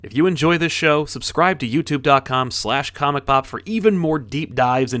If you enjoy this show, subscribe to youtube.com/comicpop for even more deep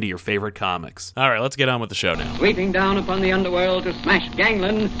dives into your favorite comics. All right, let's get on with the show now. Sweeping down upon the underworld to smash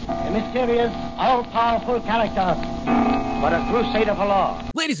gangland, a mysterious, all-powerful character, but a crusader for law.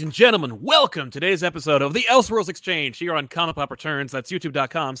 Ladies and gentlemen, welcome to today's episode of the Elseworlds Exchange here on Comic Pop Returns. That's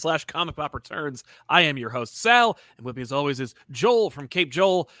youtube.com/Comic Pop Returns. I am your host, Sal, and with me as always is Joel from Cape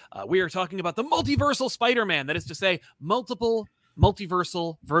Joel. We are talking about the multiversal Spider-Man, that is to say, multiple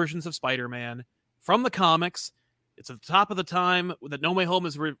multiversal versions of Spider-Man from the comics. It's at the top of the time that No Way Home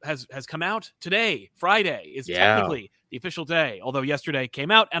has come out. Today, Friday, is technically the official day, although yesterday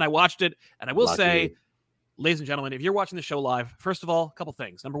came out and I watched it. And I will say, ladies and gentlemen, if you're watching the show live, first of all, a couple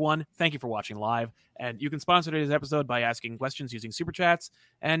things. Number one, thank you for watching live. And you can sponsor today's episode by asking questions using Super Chats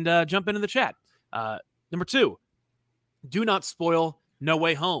and jump into the chat. Number two, do not spoil No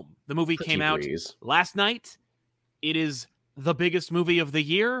Way Home. The movie came out last night. It is the biggest movie of the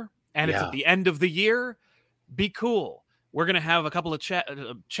year, and it's at the end of the year. Be cool. We're going to have a couple of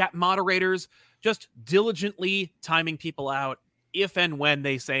chat moderators just diligently timing people out if and when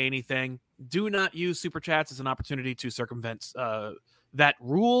they say anything. Do not use Super Chats as an opportunity to circumvent that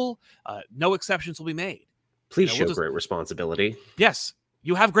rule. No exceptions will be made. Please show great responsibility. Yes,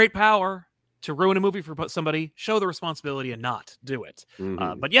 you have great power to ruin a movie for somebody. Show the responsibility and not do it.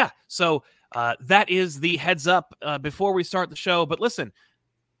 But yeah, so that is the heads up before we start the show. But listen,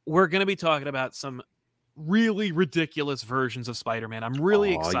 we're going to be talking about some really ridiculous versions of Spider-Man. I'm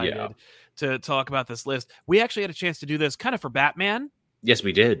really excited to talk about this list. We actually had a chance to do this kind of for Batman. Yes,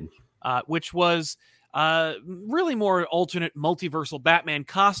 we did. Which was really more alternate multiversal Batman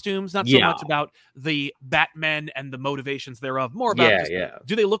costumes. Not so much about the Batman and the motivations thereof. More about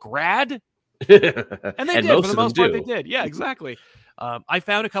do they look rad? And they did. For the most part, they did. Yeah, exactly. I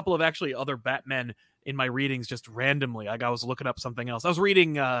found a couple of actually other Batmen in my readings just randomly. Like I was looking up something else. I was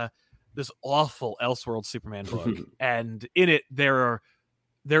reading this awful Elseworlds Superman book, and in it there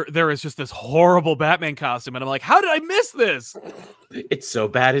is just this horrible Batman costume, and I'm like, how did I miss this? It's so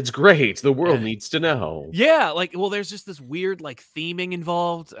bad, it's great. The world needs to know. Yeah, there's just this weird theming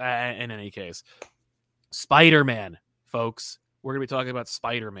involved. In any case, Spider-Man, folks. We're going to be talking about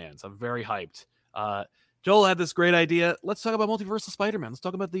Spider-Man, so I'm very hyped. Joel had this great idea. Let's talk about multiversal Spider-Man. Let's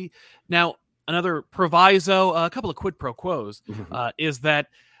talk about now, another proviso, a couple of quid pro quos, is that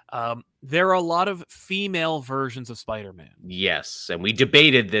there are a lot of female versions of Spider-Man. Yes, and we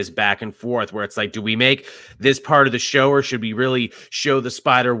debated this back and forth where it's like, do we make this part of the show or should we really show the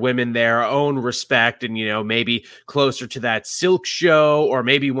Spider Women their own respect and, maybe closer to that Silk show, or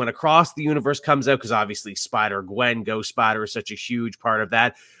maybe when Across the Universe comes out, because obviously Spider-Gwen, Ghost Spider is such a huge part of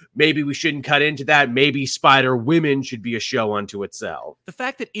that. Maybe we shouldn't cut into that. Maybe Spider Women should be a show unto itself. The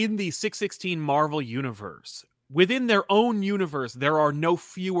fact that in the 616 Marvel universe, within their own universe, there are no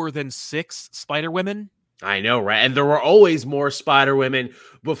fewer than 6 Spider-Women. I know, right? And there were always more Spider-Women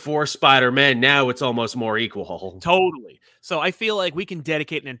before Spider-Men. Now it's almost more equal. Totally. So I feel like we can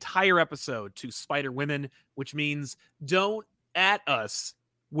dedicate an entire episode to Spider-Women, which means don't at us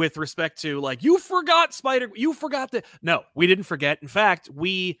with respect to you forgot you forgot that. No, we didn't forget. In fact,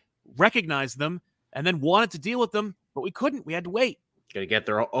 we recognized them and then wanted to deal with them, but we couldn't. We had to wait. Going to get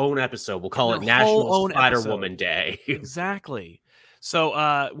their own episode. We'll call it National Spider-Woman Day. Exactly. So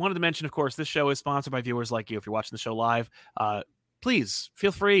wanted to mention, of course, this show is sponsored by viewers like you. If you're watching the show live, please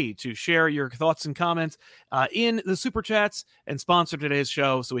feel free to share your thoughts and comments in the Super Chats and sponsor today's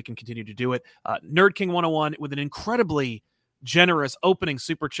show so we can continue to do it. Nerd King 101 with an incredibly generous opening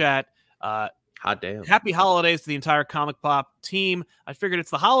Super Chat. Hot damn. Happy holidays to the entire Comic Pop team. I figured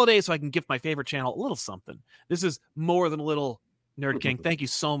it's the holidays so I can gift my favorite channel a little something. This is more than a little. Nerd King, thank you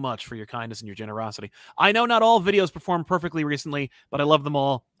so much for your kindness and your generosity. I know not all videos performed perfectly recently, but I love them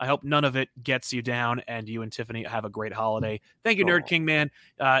all. I hope none of it gets you down, and you and Tiffany have a great holiday. Thank you, Nerd King, man.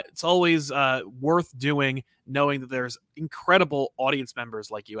 It's always worth doing, knowing that there's incredible audience members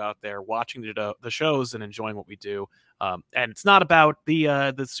like you out there watching the shows and enjoying what we do. And it's not about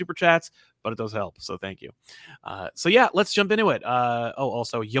the Super Chats, but it does help, so thank you. So yeah, let's jump into it.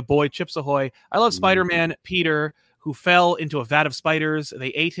 Also, ya boy Chips Ahoy. I love Spider-Man Peter, who fell into a vat of spiders. They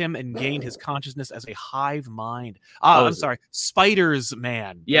ate him and gained his consciousness as a hive mind. I'm sorry, Spiders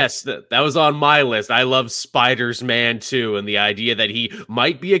Man. Yes, that was on my list. I love Spiders Man too, and the idea that he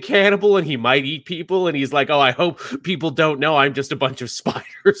might be a cannibal and he might eat people, and he's like, oh, I hope people don't know I'm just a bunch of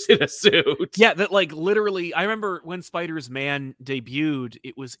spiders in a suit. Yeah, that literally, I remember when Spiders Man debuted,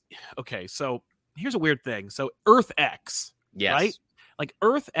 it was, okay, so here's a weird thing. So Earth X, right?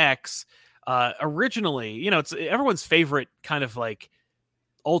 Earth X, originally, it's everyone's favorite kind of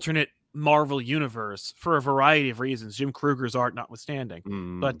alternate Marvel universe for a variety of reasons, Jim Kruger's art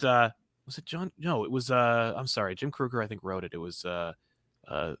notwithstanding. But was it John? No, it was I'm sorry, Jim Kruger I think wrote it. It was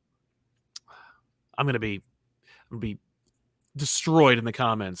I'm gonna be destroyed in the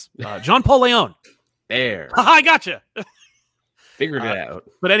comments. John Paul Leon. There. I gotcha. Figured it out.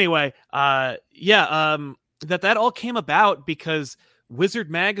 But anyway, that all came about because Wizard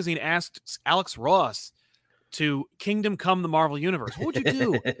Magazine asked Alex Ross to Kingdom Come the Marvel Universe. What would you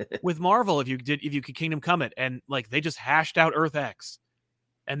do with Marvel if you could Kingdom Come it? And like they just hashed out Earth X,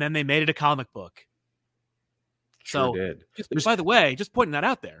 and then they made it a comic book. Sure did. By the way, just pointing that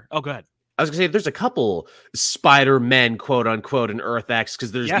out there. Oh, go ahead. I was gonna say there's a couple Spider-Men, quote unquote, in Earth X,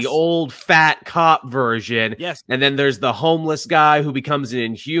 because there's the old fat cop version. Yes. And then there's the homeless guy who becomes an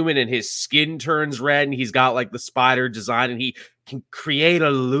Inhuman and his skin turns red and he's got like the spider design and he can create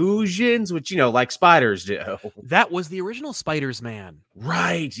illusions, which, like spiders do. That was the original Spider's Man.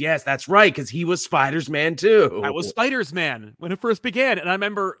 Right. Yes, that's right. Because he was Spider's Man too. That was Spider's Man when it first began. And I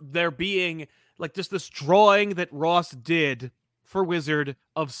remember there being like just this drawing that Ross did for Wizard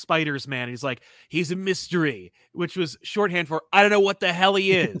of Spider's Man. He's like, he's a mystery, which was shorthand for I don't know what the hell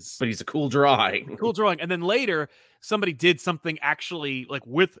he is. But he's a cool drawing. Cool drawing. And then later, somebody did something actually like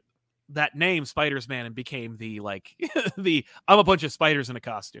with that name, Spider's Man, and became the I'm a bunch of spiders in a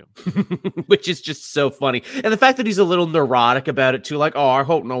costume. Which is just so funny. And the fact that he's a little neurotic about it too, like, oh, I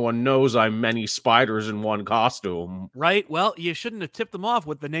hope no one knows I'm many spiders in one costume. Right? Well, you shouldn't have tipped them off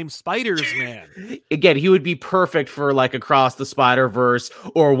with the name Spider's Man. Again, he would be perfect for like Across the Spider-Verse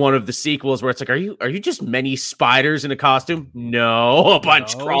or one of the sequels where it's like, are you just many spiders in a costume? No, a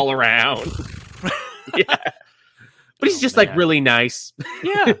bunch crawl around. Yeah. But he's just like really nice.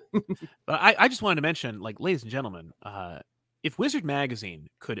 Yeah. But I just wanted to mention, like, ladies and gentlemen, if Wizard Magazine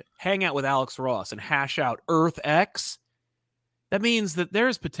could hang out with Alex Ross and hash out Earth X, that means that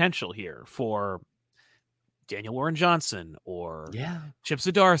there's potential here for Daniel Warren Johnson or Chip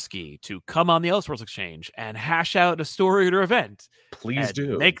Zdarsky to come on the Elseworlds Exchange and hash out a story or event. Please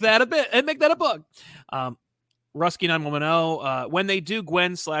do. Make that a book. Rusky 9110, when they do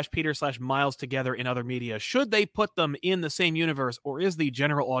Gwen/Peter/Miles together in other media, should they put them in the same universe, or is the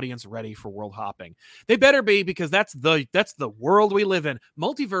general audience ready for world hopping? They better be, because that's the world we live in.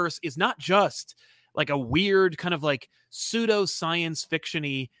 Multiverse is not just like a weird kind of like pseudo science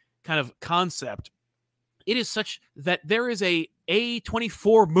fiction-y kind of concept. It is such that there is a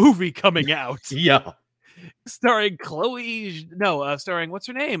A24 movie coming out. Yeah. Starring starring what's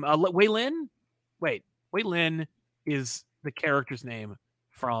her name? Wei Lin? Wait. Wei Lin is the character's name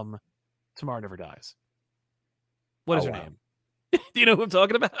from Tomorrow Never Dies. What is her name? Do you know who I'm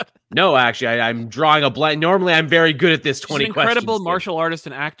talking about? No, actually, I'm drawing a blank. Normally, I'm very good at this 20 She's an incredible martial artist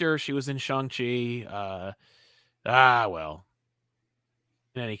and actor. She was in Shang-Chi. Well.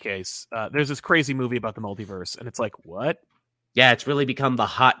 In any case, there's this crazy movie about the multiverse, and it's like, what? Yeah, it's really become the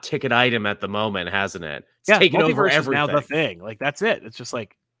hot ticket item at the moment, hasn't it? It's taken over everything. Is now the thing. Like, that's it. It's just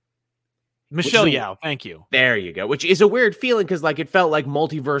like, Michelle Yeoh, thank you. There you go. Which is a weird feeling because like it felt like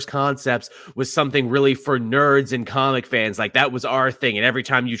multiverse concepts was something really for nerds and comic fans. Like that was our thing. And every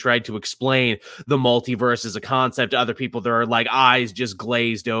time you tried to explain the multiverse as a concept to other people, their like eyes just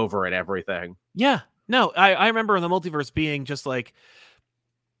glazed over at everything. Yeah. No, I remember the multiverse being just like,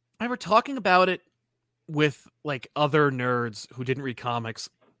 I remember talking about it with like other nerds who didn't read comics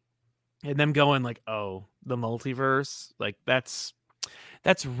and them going like, oh, the multiverse, like that's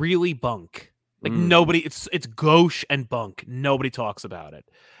really bunk. Like nobody, it's gauche and bunk. Nobody talks about it.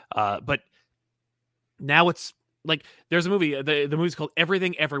 But now it's like there's a movie. The movie's called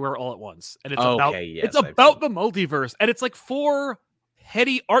Everything Everywhere All at Once, and it's about the multiverse, and it's like 4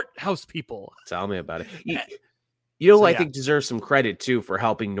 heady art house people. Tell me about it. I think deserves some credit too for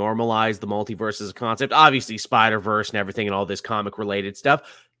helping normalize the multiverse as a concept. Obviously, Spider-Verse and everything and all this comic related stuff.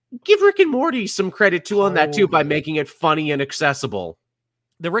 Give Rick and Morty some credit too on that too by making it funny and accessible.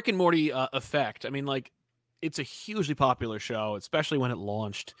 The Rick and Morty effect. I mean, like, it's a hugely popular show, especially when it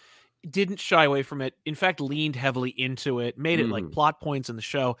launched. It didn't shy away from it. In fact, leaned heavily into it, made it like plot points in the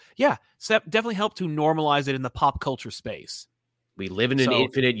show. Yeah, definitely helped to normalize it in the pop culture space. We live in an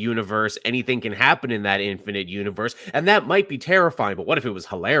infinite universe. Anything can happen in that infinite universe, and that might be terrifying, but what if it was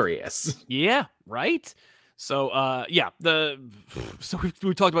hilarious? Yeah, right? So,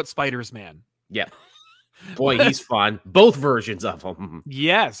 we talked about Spider's Man. Yeah. Boy, he's fun. Both versions of him.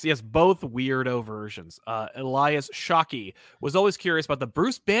 Yes, both weirdo versions. Elias Shockey was always curious about the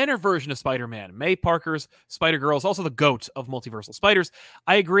Bruce Banner version of Spider-Man. May Parker's Spider-Girl is also the GOAT of multiversal spiders.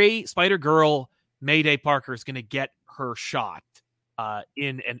 I agree. Spider-Girl, Mayday Parker, is going to get her shot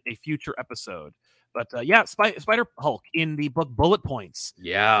in a future episode. But yeah, Spider Hulk in the book Bullet Points.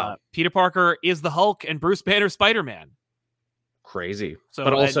 Yeah. Peter Parker is the Hulk and Bruce Banner Spider-Man. Crazy. So,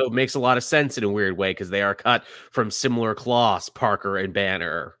 but also makes a lot of sense in a weird way because they are cut from similar cloths, Parker and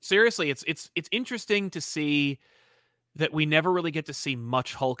Banner. Seriously, it's interesting to see that we never really get to see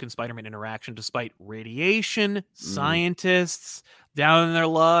much Hulk and Spider-Man interaction, despite radiation, scientists down in their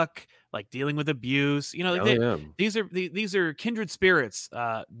luck, like dealing with abuse. You know, these are kindred spirits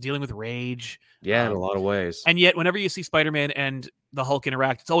dealing with rage. Yeah, in a lot of ways. And yet, whenever you see Spider-Man and the Hulk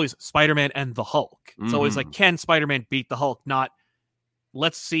interact, it's always Spider-Man and the Hulk. It's always like, can Spider-Man beat the Hulk? Not,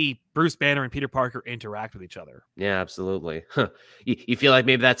 let's see Bruce Banner and Peter Parker interact with each other. Yeah, absolutely. You feel like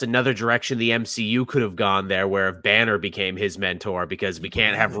maybe that's another direction the MCU could have gone there, where if Banner became his mentor, because we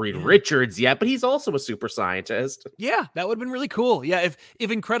can't have Reed Richards yet, but he's also a super scientist. Yeah, that would have been really cool. Yeah,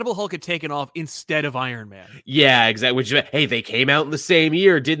 if Incredible Hulk had taken off instead of Iron Man. Yeah, exactly. Which, hey, they came out in the same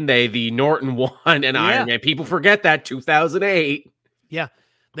year, didn't they? The Norton one and Iron Man. People forget that, 2008. Yeah,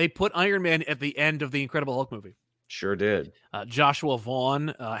 they put Iron Man at the end of the Incredible Hulk movie. Sure did. Joshua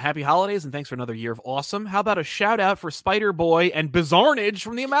Vaughn, happy holidays and thanks for another year of awesome. How about a shout out for Spider-Boy and Bizarnage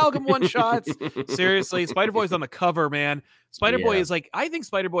from the Amalgam one-shots? Seriously, Spider-Boy's on the cover, man. Spider-Boy is like, I think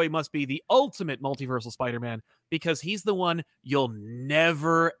Spider-Boy must be the ultimate multiversal Spider-Man because he's the one you'll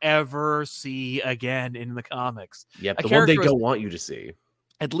never, ever see again in the comics. Yep, the one they don't want you to see.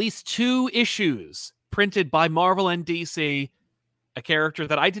 At least 2 issues printed by Marvel and DC, a character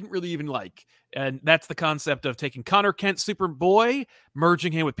that I didn't really even like. And that's the concept of taking Connor Kent Superboy,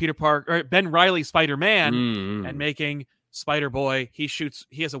 merging him with Peter Parker, or Ben Reilly Spider-Man, and making Spider-Boy. He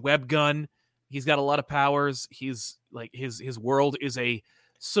has a web gun. He's got a lot of powers. He's like his world is a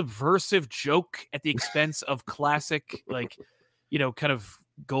subversive joke at the expense of classic, like, you know, kind of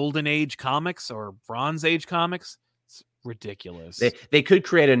golden age comics or bronze age comics. Ridiculous. They could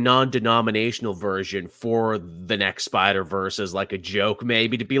create a non-denominational version for the next Spider-Verse as like a joke,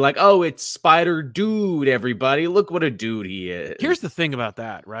 maybe, to be like, oh, it's Spider Dude, everybody. Look what a dude he is. Here's the thing about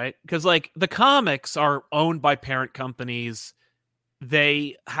that, right? Because like the comics are owned by parent companies.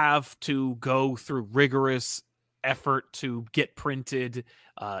 They have to go through rigorous effort to get printed,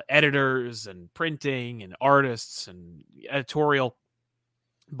 editors and printing and artists and editorial.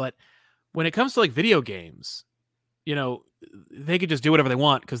 But when it comes to like video games, you know, they could just do whatever they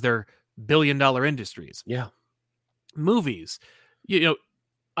want because they're billion-dollar industries. Yeah. Movies. You know,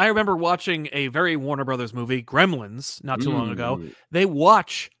 I remember watching a very Warner Brothers movie, Gremlins, not too long ago. They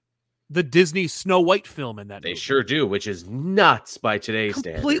watch the Disney Snow White film in that movie. They sure do, which is nuts by today's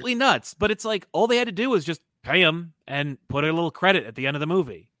standards. Completely nuts. But it's like, all they had to do was just pay them and put a little credit at the end of the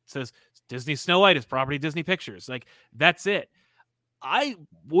movie. It says, Disney Snow White is property of Disney Pictures. Like, that's it. I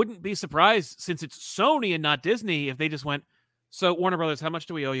wouldn't be surprised, since it's Sony and not Disney, if they just went, so Warner Brothers, how much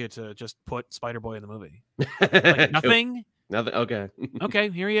do we owe you to just put Spider-Boy in the movie? Like, nothing? Nothing. Okay. Okay,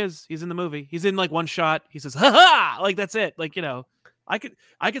 here he is. He's in the movie. He's in like one shot. He says, ha ha! Like, that's it. Like, you know, I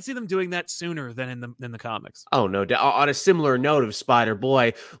could see them doing that sooner than in the comics. Oh, no doubt. On a similar note of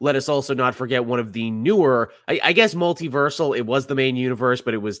Spider-Boy, let us also not forget one of the newer, I guess multiversal, it was the main universe,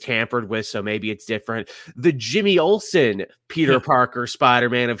 but it was tampered with, so maybe it's different. The Jimmy Olsen Peter Parker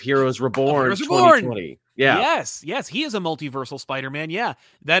Spider-Man of Heroes Reborn 2020. Yeah. Yes, he is a multiversal Spider-Man. Yeah,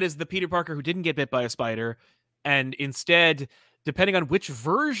 that is the Peter Parker who didn't get bit by a spider, and instead, depending on which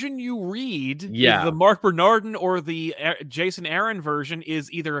version you read, the Mark Bernardin or the Jason Aaron version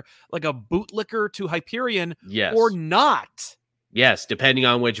is either like a bootlicker to Hyperion or not. Yes, depending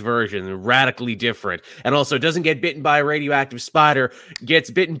on which version, radically different. And also doesn't get bitten by a radioactive spider, gets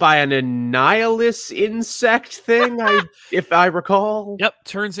bitten by an Annihilus insect thing, if I recall. Yep,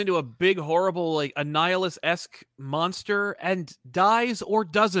 turns into a big, horrible, like Annihilus-esque monster and dies or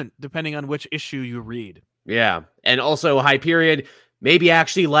doesn't, depending on which issue you read. Yeah, and also Hyperion maybe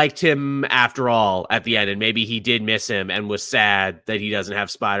actually liked him after all at the end, and maybe he did miss him and was sad that he doesn't have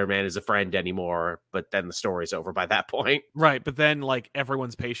Spider-Man as a friend anymore, but then the story's over by that point. Right, but then like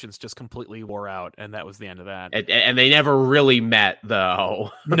everyone's patience just completely wore out, and that was the end of that. And they never really met, though.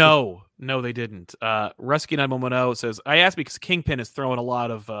 No, they didn't. Rescue 9110 says, I asked because Kingpin is throwing a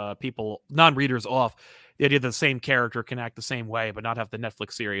lot of people, non-readers, off. The idea that the same character can act the same way, but not have the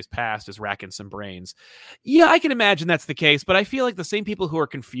Netflix series past is racking some brains. Yeah, I can imagine that's the case, but I feel like the same people who are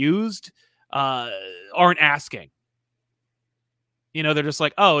confused aren't asking. You know, they're just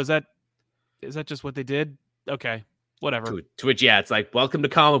like, oh, is that just what they did? Okay, whatever. To which, yeah, it's like, welcome to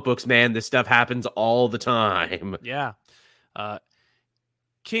comic books, man. This stuff happens all the time. Yeah.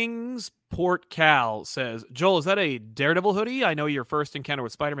 Kingsport Cal says, Joel, is that a Daredevil hoodie? I know your first encounter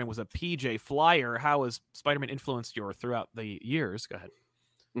with Spider-Man was a PJ Flyer. How has Spider-Man influenced you throughout the years? Go ahead.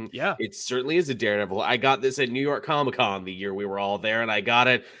 Yeah. It certainly is a Daredevil. I got this at New York Comic Con the year we were all there, and I got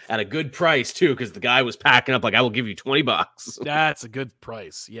it at a good price too, because the guy was packing up like, I will give you $20. That's a good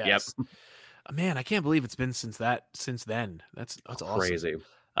price. Yep. Yes. Man, I can't believe it's been since then. That's awesome. Crazy.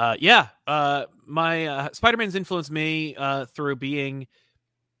 My Spider-Man's influenced me through being,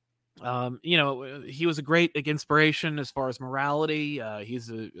 he was a great inspiration as far as morality.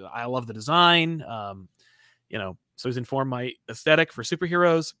 I love the design. So he's informed my aesthetic for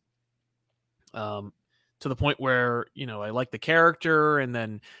superheroes. To the point where I like the character, and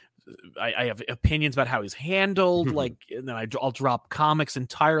then I have opinions about how he's handled. And then I'll drop comics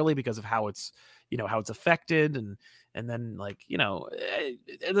entirely because of how it's affected, and then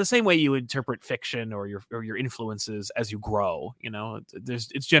the same way you interpret fiction or your influences as you grow.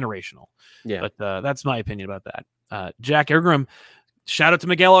 It's generational. Yeah, but that's my opinion about that. Jack Ingram, shout out to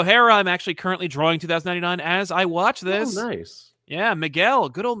Miguel O'Hara. I'm actually currently drawing 2099 as I watch this. Oh, nice. Yeah, Miguel,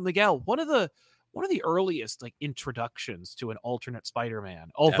 good old Miguel. One of the earliest introductions to an alternate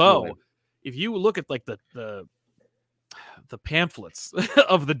Spider-Man. Although, Definitely. if you look at the pamphlets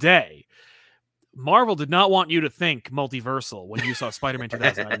of the day, Marvel did not want you to think multiversal when you saw Spider-Man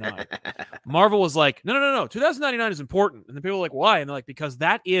 2099. Marvel was like, no, 2099 is important. And then people were like, why? And they're like, because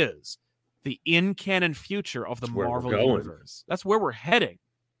that is the in-canon future of the Marvel universe. That's where we're heading.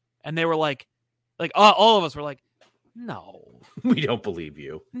 And they were like all of us were like, no. We don't believe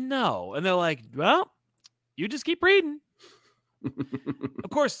you. No. And they're like, well, you just keep reading. Of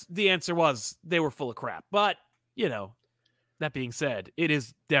course, the answer was they were full of crap. But, that being said, it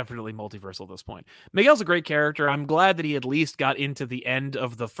is definitely multiversal at this point. Miguel's a great character. I'm glad that he at least got into the end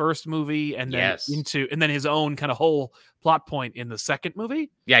of the first movie and then then his own kind of whole plot point in the second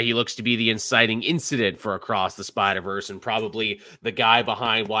movie. Yeah, he looks to be the inciting incident for Across the Spider-Verse, and probably the guy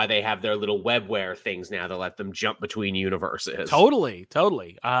behind why they have their little webware things now to let them jump between universes. Totally.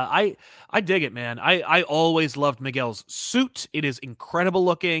 I dig it, man. I always loved Miguel's suit. It is incredible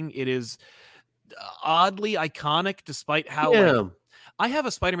looking. It is oddly iconic, despite how I have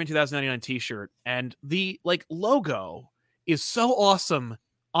a Spider-Man 2099 t-shirt, and the logo is so awesome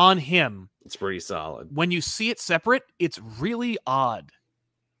on him. It's pretty solid. When you see it separate, it's really odd.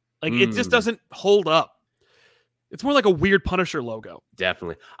 It just doesn't hold up. It's more like a weird Punisher logo.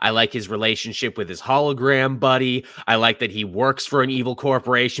 Definitely. I like his relationship with his hologram buddy. I like that he works for an evil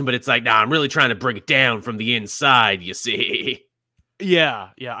corporation, but it's like, nah, I'm really trying to bring it down from the inside, you see. Yeah.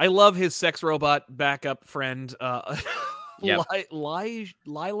 I love his sex robot backup friend, Yep. Layla.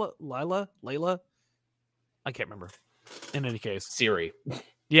 I can't remember. In any case, Siri.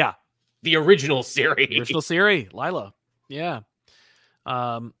 Yeah, the original Siri. Lila. Yeah.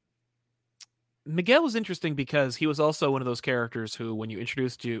 Miguel was interesting because he was also one of those characters who, when you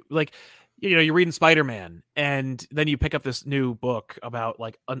introduced you, you're reading Spider-Man, and then you pick up this new book about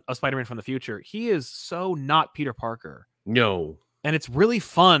a Spider-Man from the future. He is so not Peter Parker. No. And it's really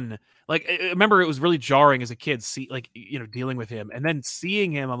fun. I remember it was really jarring as a kid, dealing with him, and then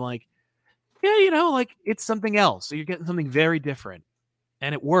seeing him, I'm like, yeah, it's something else. So you're getting something very different,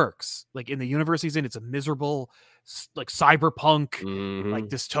 and it works. In the universe he's in, it's a miserable, cyberpunk,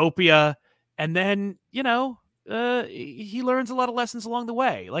 dystopia, and then he learns a lot of lessons along the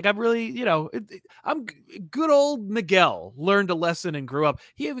way. I'm really, I'm good old Miguel learned a lesson and grew up.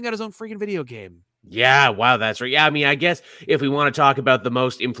 He even got his own freaking video game. Yeah, wow, that's right. Yeah, I mean, I guess if we want to talk about the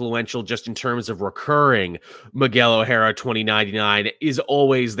most influential just in terms of recurring, Miguel O'Hara 2099 is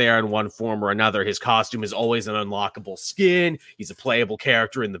always there in one form or another. His costume is always an unlockable skin. He's a playable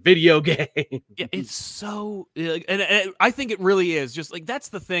character in the video game. Yeah, it's so... And I think it really is. Just that's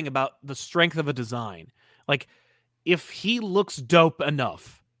the thing about the strength of a design. If he looks dope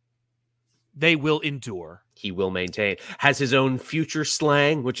enough, they will endure. He will maintain. Has his own future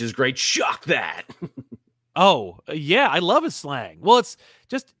slang, which is great. Shock that. Oh, yeah, I love his slang. Well, it's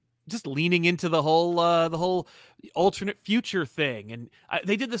just leaning into the whole alternate future thing, and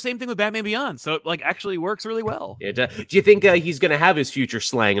they did the same thing with Batman Beyond, so it actually works really well. Do you think he's going to have his future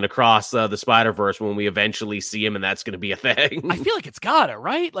slang and Across the Spider-Verse when we eventually see him, and that's going to be a thing? I feel like it's gotta,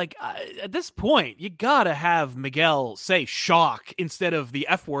 right? At this point, you gotta have Miguel say shock instead of the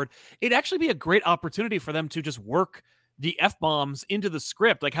F word. It'd actually be a great opportunity for them to just work the F-bombs into the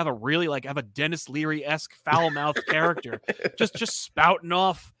script, have a really have a Dennis Leary-esque foul-mouthed character just spouting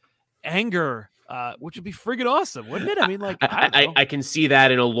off anger, which would be friggin' awesome, wouldn't it? I mean, I can see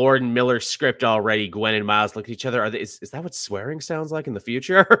that in a Lord and Miller script already. Gwen and Miles look at each other. Is that what swearing sounds like in the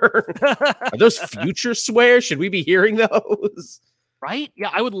future? Are those future swears? Should we be hearing those? Right?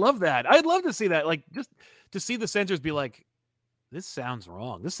 Yeah, I would love that. I'd love to see that. Just to see the censors be like, this sounds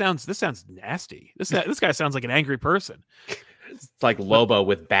wrong. This sounds nasty. This guy sounds like an angry person. It's like Lobo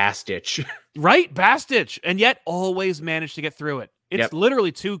with Bastich. Right? Bastich. And yet always managed to get through it. It's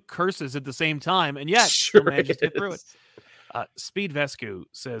literally two curses at the same time, and yet still managed to get through it. Speed Vescu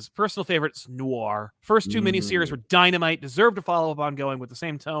says, personal favorites, Noir. First two miniseries were dynamite, deserved to follow up ongoing with the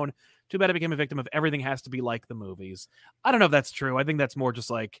same tone. Too bad I became a victim of everything has to be like the movies. I don't know if that's true. I think that's more just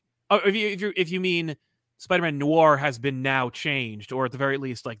like, if you mean Spider-Man Noir has been now changed, or at the very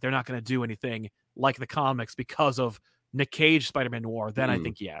least, like they're not going to do anything like the comics because of Nick Cage Spider-Man Noir, then I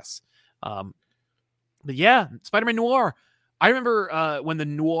think yes. But yeah, Spider-Man Noir. I remember when the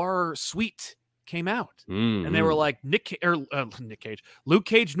Noir Suite came out, and they were like Luke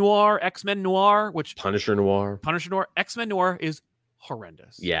Cage Noir, X-Men Noir, which Punisher Noir, X-Men Noir is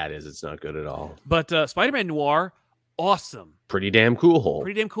horrendous. Yeah, it is. It's not good at all. But Spider-Man Noir, awesome, pretty damn cool.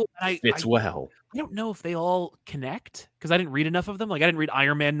 And fits well. I don't know if they all connect because I didn't read enough of them. Like I didn't read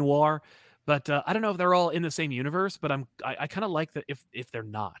Iron Man Noir, but I don't know if they're all in the same universe. But I kind of like that if they're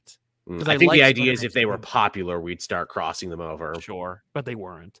not. I think the idea is if they were popular, we'd start crossing them over. Sure, but they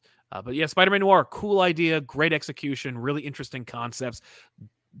weren't. But yeah, Spider-Man Noir, cool idea, great execution, really interesting concepts,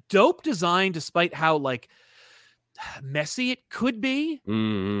 dope design, despite how like messy it could be.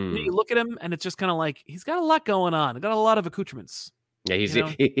 You look at him, and it's just kind of like he's got a lot going on. He's got a lot of accoutrements. Yeah, he's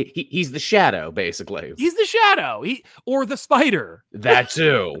the Shadow, basically. He's the Shadow, or the Spider. That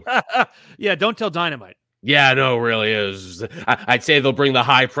too. Yeah, don't tell Dynamite. Yeah, no, it really is. I'd say they'll bring the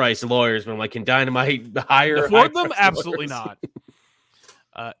high-priced lawyers, but I'm like, can Dynamite hire afford them? Absolutely not.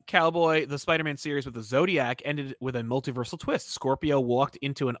 Cowboy, the Spider-Man series with the Zodiac ended with a multiversal twist. Scorpio walked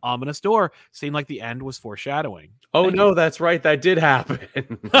into an ominous door. Seemed like the end was foreshadowing. Oh no, that's right. That did happen.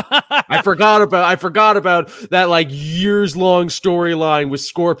 I forgot about that like years-long storyline with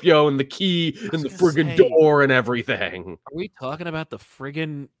Scorpio and the key and the friggin' door and everything. Are we talking about the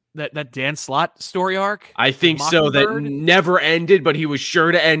friggin' that Dan Slott story arc? I think so. That never ended, but he was sure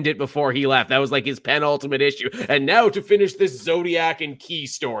to end it before he left. That was like his penultimate issue. And now to finish this Zodiac and Key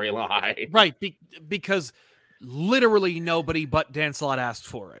storyline. Right, because literally nobody but Dan Slott asked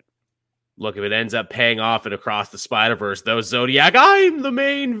for it. Look, if it ends up paying off in Across the Spider-Verse, though, Zodiac, I'm the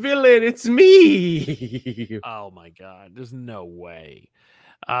main villain. It's me. Oh my God, there's no way.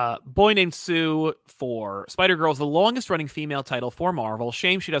 Boy Named Sue for Spider-Girl's the longest running female title for Marvel.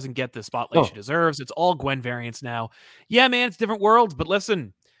 Shame she doesn't get the spotlight she deserves. It's all Gwen variants now. Yeah, man, it's different worlds, but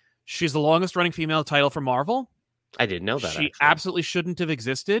listen, she's the longest running female title for Marvel. I didn't know that. She absolutely shouldn't have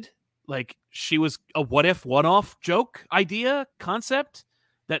existed. Like, she was a what-if, one-off joke idea, concept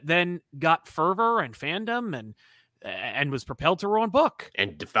that then got fervor and fandom and was propelled to her own book.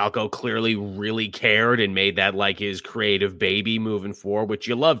 And DeFalco clearly really cared and made that like his creative baby moving forward, which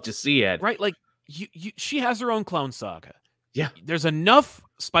you love to see it. Right, like she has her own Clone Saga. Yeah. There's enough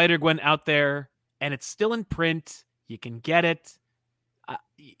Spider-Gwen out there, and it's still in print. You can get it.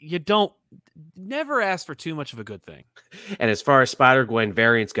 You don't never ask for too much of a good thing. And as far as Spider-Gwen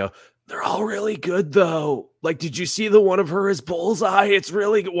variants go, they're all really good, though. Like, did you see the one of her as Bullseye? It's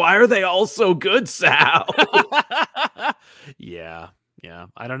really good. Why are they all so good, Sal? Yeah.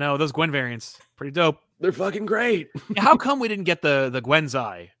 I don't know. Those Gwen variants, pretty dope. They're fucking great. How come we didn't get the Gwen's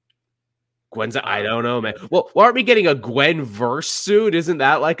Eye? Gwen's Eye? I don't know, man. Well, aren't we getting a Gwen-verse suit? Isn't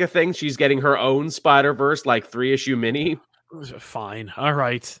that like a thing? She's getting her own Spider-Verse, like 3-issue mini? Fine. All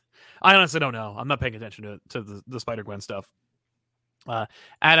right. I honestly don't know. I'm not paying attention to the Spider-Gwen stuff.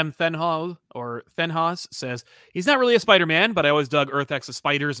 Adam Thenhaus says, he's not really a Spider-Man, but I always dug Earth X's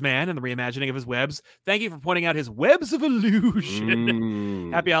Spider's Man and the reimagining of his webs. Thank you for pointing out his webs of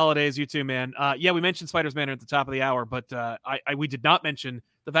illusion. Happy holidays, you too, man. Yeah, we mentioned Spider's Man at the top of the hour, but we did not mention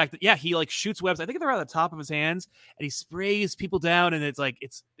the fact that, yeah, he like shoots webs. I think they're on the top of his hands, and he sprays people down, and it's like,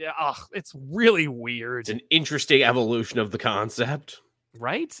 it's really weird. It's an interesting evolution of the concept.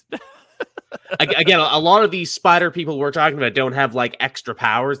 Right? Again, a lot of these spider people we're talking about don't have like extra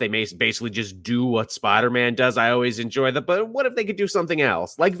powers. They may basically just do what Spider-Man does. I always enjoy that. But what if they could do something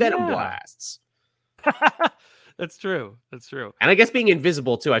else, like Venom blasts? That's true. And I guess being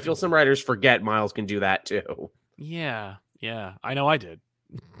invisible too. I feel some writers forget Miles can do that too. Yeah. I know I did.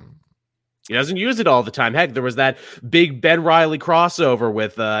 He doesn't use it all the time. Heck, there was that big Ben Reilly crossover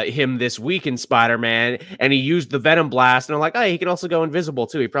with him this week in Spider-Man, and he used the Venom blast, and I'm like, oh, he can also go invisible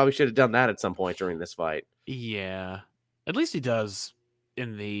too. He probably should have done that at some point during this fight. Yeah, at least he does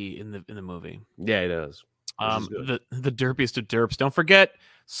in the movie. Yeah, he does. The derpiest of derps. Don't forget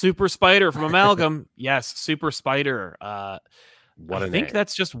Super Spider from Amalgam. Yes, Super Spider. I think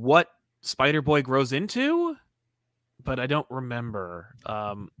that's just what Spider-Boy grows into, but I don't remember.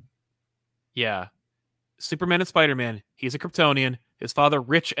 Yeah. Superman and Spider-Man. He's a Kryptonian. His father,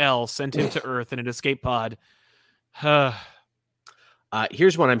 Rich L, sent him to Earth in an escape pod.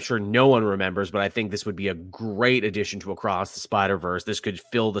 Here's one I'm sure no one remembers, but I think this would be a great addition to Across the Spider-Verse. This could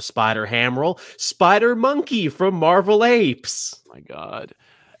fill the Spider Ham role. Spider Monkey from Marvel Apes. Oh my God.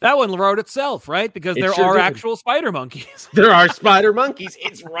 That one wrote itself, right? Because It there sure are did. actual spider monkeys. There are spider monkeys.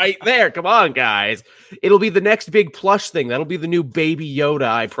 It's right there. Come on, guys. It'll be the next big plush thing. That'll be the new Baby Yoda,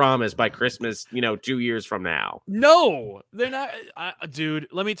 I promise, by Christmas, 2 years from now. No, they're not. Dude,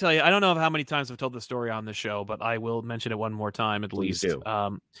 let me tell you, I don't know how many times I've told the story on the show, but I will mention it one more time at Please least.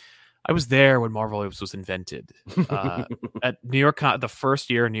 do. I was there when Marvel Apes was invented at New York, the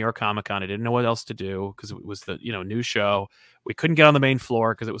first year of New York Comic Con. I didn't know what else to do because it was the new show. We couldn't get on the main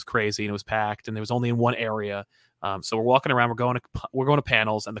floor because it was crazy and it was packed, and it was only in one area. So we're walking around. We're going to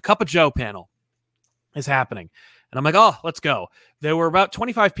panels, and the Cup of Joe panel is happening. And I'm like, oh, let's go. There were about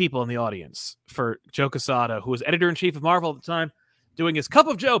 25 people in the audience for Joe Quesada, who was editor-in-chief of Marvel at the time, doing his Cup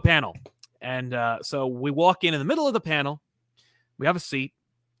of Joe panel. And so we walk in the middle of the panel. We have a seat.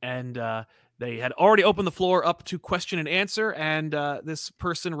 And they had already opened the floor up to question and answer. And this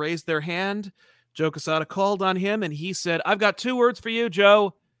person raised their hand. Joe Quesada called on him, and he said, I've got 2 words for you,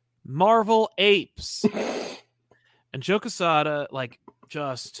 Joe. Marvel Apes. And Joe Quesada,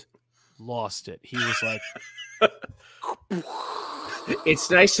 just lost it. He was like... It's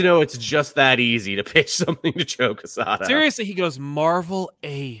nice to know it's just that easy to pitch something to Joe Quesada. Seriously, he goes, Marvel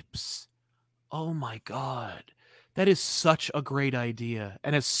Apes. Oh, my God. That is such a great idea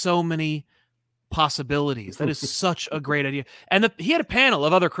and has so many possibilities. That is such a great idea. And he had a panel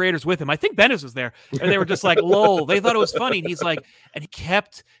of other creators with him. I think Bendis was there. And they were just like, lol. They thought it was funny. And he's like, and he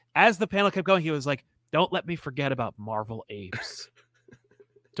kept, as the panel kept going, he was like, don't let me forget about Marvel Apes.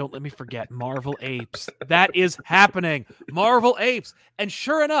 Don't let me forget Marvel Apes. That is happening. Marvel Apes. And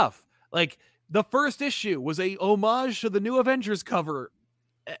sure enough, the first issue was a homage to the New Avengers cover.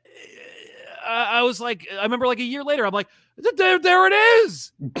 I was like, I remember a year later, I'm like, there it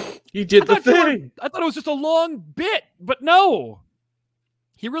is. He did the thing. I thought it was just a long bit, but no.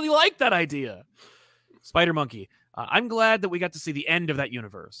 He really liked that idea. Spider Monkey. I'm glad that we got to see the end of that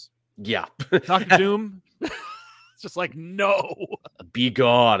universe. Yeah. Dr. Doom. It's just like, no. Be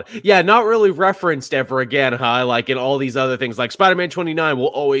gone. Yeah, not really referenced ever again, huh? Like in all these other things, like Spider-Man 29 will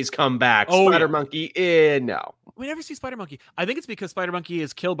always come back. Oh, Spider Monkey, no. We never see Spider Monkey. I think it's because Spider Monkey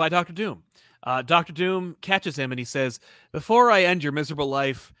is killed by Dr. Doom. Dr. Doom catches him and he says, before I end your miserable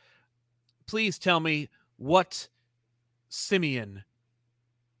life, please tell me what simian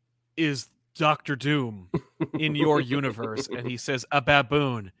is Dr. Doom in your universe. And he says, a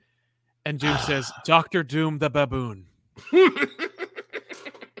baboon. And Doom says, Dr. Doom the baboon.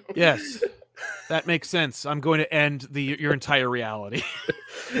 Yes, that makes sense. I'm going to end your entire reality.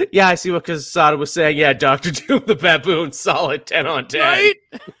 Yeah, I see what Quesada was saying. Yeah, Dr. Doom the baboon, solid 10 on 10. Right?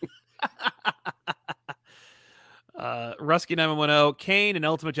 Rusky 9110, Kane and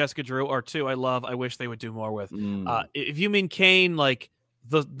Ultimate Jessica Drew are 2 I love. I wish they would do more with. If you mean Kane,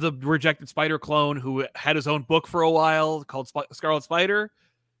 the rejected Spider clone who had his own book for a while called Scarlet Spider,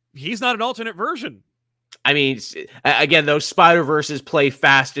 he's not an alternate version. I mean, again, those Spider-Verses play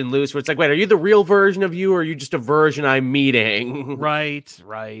fast and loose, where it's like, wait, are you the real version of you, or are you just a version I'm meeting? Right.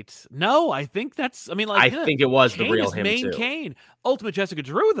 No, I think that's, I think it was Kane the real is him, main too. Kane. Ultimate Jessica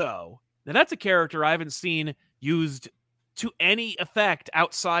Drew, though, now that's a character I haven't seen used to any effect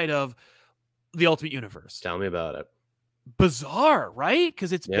outside of the Ultimate Universe. Tell me about it. Bizarre, right?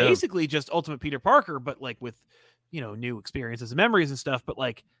 Because it's Yeah. basically just Ultimate Peter Parker, but with, new experiences and memories and stuff, but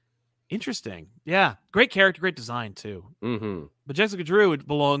interesting. Yeah. Great character, great design, too. Mm-hmm. But Jessica Drew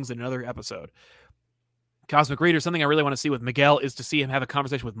belongs in another episode. Cosmic Reader, something I really want to see with Miguel is to see him have a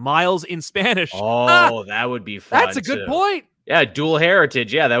conversation with Miles in Spanish. Oh, that would be fun. That's a good too. point. Yeah, dual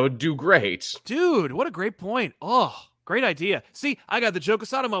heritage. Yeah, that would do great. Dude, what a great point. Oh, great idea. See, I got the Joe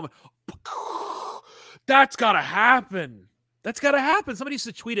Quesada moment. That's got to happen. Somebody used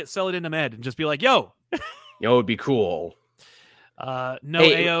to tweet it, sell it into Med, and just be like, yo. It would be cool. No,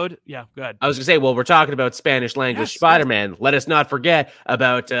 Hey, Aod. Yeah, go ahead. I was going to say, well, we're talking about Spanish language Yes, Spider-Man. Let us not forget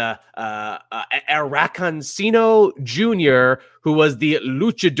about Aracancino Jr., who was the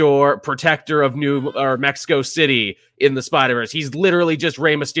luchador protector of Mexico City in the Spider-Verse. He's literally just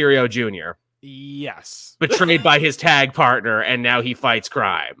Rey Mysterio Jr., Yes. betrayed by his tag partner, and now he fights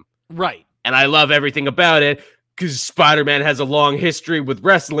crime. Right. And I love everything about it, because Spider-Man has a long history with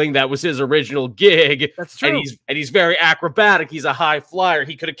wrestling. That was his original gig. That's true. And he's very acrobatic. He's a high flyer.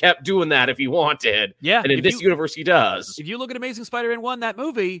 He could have kept doing that if he wanted. Yeah. And in this universe, he does. If you look at Amazing Spider-Man 1, that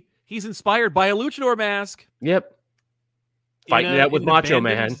movie, he's inspired by a luchador mask. Yep. Fighting it out with Macho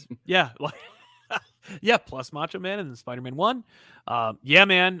Man. Yeah. Yeah, plus Macho Man and Spider-Man 1. Yeah,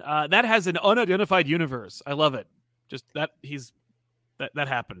 man. That has an unidentified universe. I love it. Just that he's that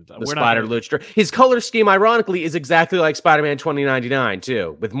happened. The Spider Luchador. His color scheme, ironically, is exactly like Spider-Man 2099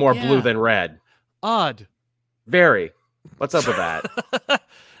 too, with more blue than red. Odd. Very. What's up with that?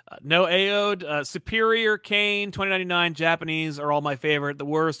 No Aod. Superior, Kane, 2099, Japanese are all my favorite. The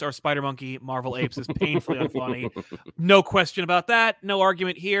worst are Spider Monkey, Marvel Apes is painfully unfunny. No question about that. No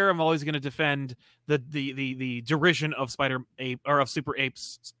argument here. I'm always going to defend the derision of Spider Ape or of Super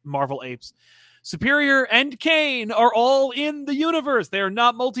Apes, Marvel Apes. Superior and Kane are all in the universe. They are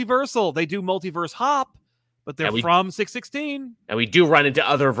not multiversal. They do multiverse hop, but they're from 616. And we do run into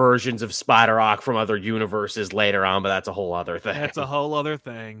other versions of Spider-Rock from other universes later on, but that's a whole other thing. That's a whole other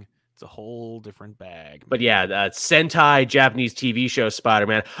thing. It's a whole different bag. But yeah, Sentai Japanese TV show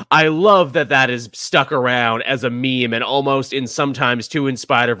Spider-Man. I love that is stuck around as a meme and almost in sometimes too in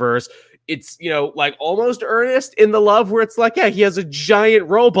Spider-Verse. It's, like almost earnest in the love where it's like, yeah, he has a giant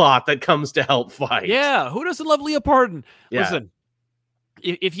robot that comes to help fight. Yeah, who doesn't love Leah Pardon? Yeah. Listen,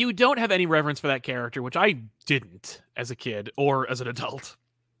 if you don't have any reverence for that character, which I didn't as a kid or as an adult,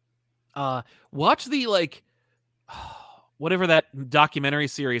 watch the, whatever that documentary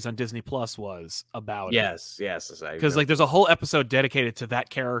series on Disney Plus was about. Yes. Because, there's a whole episode dedicated to that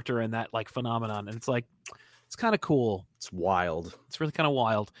character and that, phenomenon, and it's it's kind of cool. It's wild. It's really kind of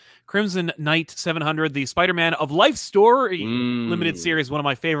wild. Crimson Knight 700, the Spider-Man of Life story limited series, one of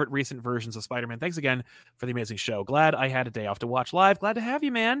my favorite recent versions of Spider-Man. Thanks again for the amazing show. Glad I had a day off to watch live. Glad to have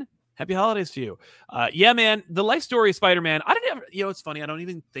you, man. Happy holidays to you. Yeah, man, the life story of Spider-Man, I didn't ever, it's funny, I don't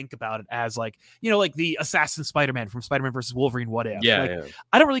even think about it as the assassin Spider-Man from Spider-Man versus Wolverine, What If. Yeah.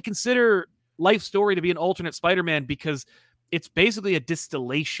 I don't really consider life story to be an alternate Spider-Man because it's basically a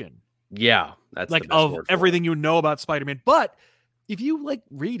distillation. Yeah, that's of everything you know about Spider-Man. But if you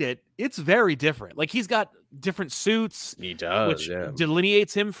read it, it's very different. He's got different suits. He does, which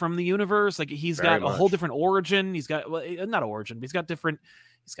delineates him from the universe. He's got a whole different origin. He's got not origin, but he's got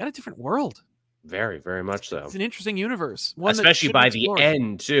a different world. Very, very much so. It's an interesting universe, especially by the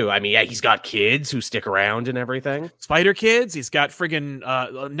end too. I mean, yeah, he's got kids who stick around and everything. Spider kids. He's got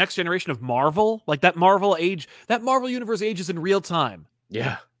friggin' next generation of Marvel. That Marvel universe ages in real time.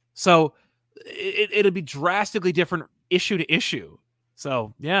 Yeah. So it'll be drastically different issue to issue.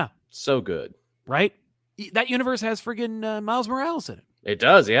 So yeah, so good, right? That universe has friggin' Miles Morales in it. It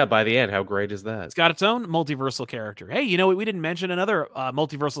does, yeah. By the end, how great is that? It's got its own multiversal character. Hey, we didn't mention another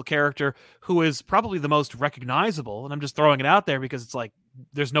multiversal character who is probably the most recognizable, and I'm just throwing it out there because it's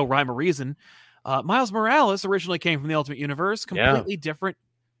there's no rhyme or reason. Miles Morales originally came from the Ultimate Universe, completely different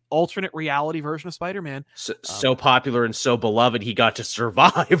alternate reality version of Spider-Man. So popular and so beloved, he got to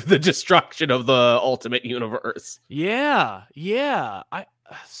survive the destruction of the Ultimate Universe. Yeah.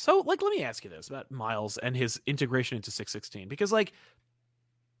 So let me ask you this about Miles and his integration into 616, because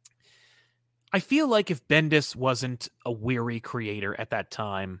I feel like if Bendis wasn't a weary creator at that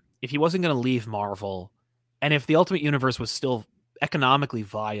time, if he wasn't going to leave Marvel, and if the Ultimate Universe was still economically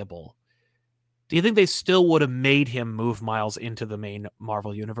viable, do you think they still would have made him move Miles into the main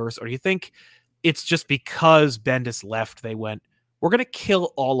Marvel universe? Or do you think it's just because Bendis left, they went, we're going to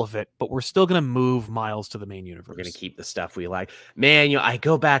kill all of it, but we're still going to move Miles to the main universe? We're going to keep the stuff we like. Man, I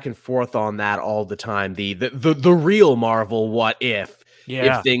go back and forth on that all the time. The real Marvel what if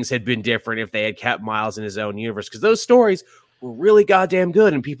things had been different, if they had kept Miles in his own universe. Because those stories were really goddamn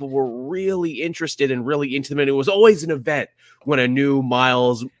good, and people were really interested and really into them. And it was always an event when a new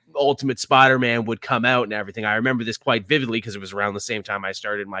Miles Ultimate Spider-Man would come out and everything. I remember this quite vividly because it was around the same time I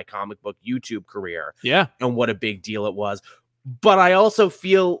started my comic book YouTube career. Yeah. And what a big deal it was. But I also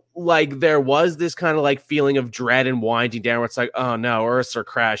feel like there was this kind of feeling of dread and winding down where it's oh no, Earths are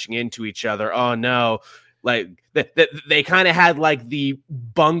crashing into each other. Oh no. They kind of had the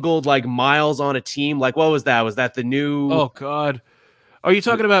bungled Miles on a team. What was that? Was that the new? Oh God. Are you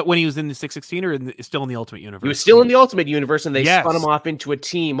talking about when he was in the 616 or still in the Ultimate Universe? He was still in the Ultimate Universe, and they spun him off into a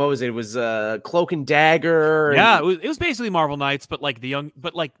team. What was it? It was Cloak and Dagger. Yeah, it was basically Marvel Knights, but the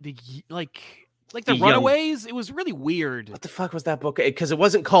Runaways. It was really weird. What the fuck was that book? Because it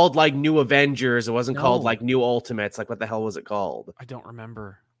wasn't called New Avengers. It wasn't called New Ultimates. What the hell was it called? I don't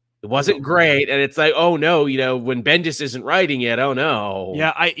remember. It wasn't great, and it's oh no, when Bendis isn't writing it, oh no.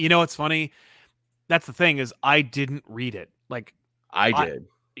 Yeah, it's funny. That's the thing is I didn't read it. I did.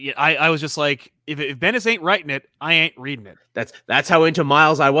 I was just if Bendis ain't writing it, I ain't reading it. That's how into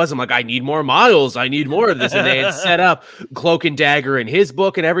Miles I was. I'm I need more Miles. I need more of this. And they had set up Cloak and Dagger in his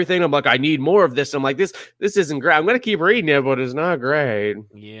book and everything. I'm I need more of this. I'm this isn't great. I'm going to keep reading it, but it's not great.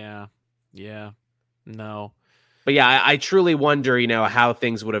 Yeah. No. But yeah, I truly wonder, how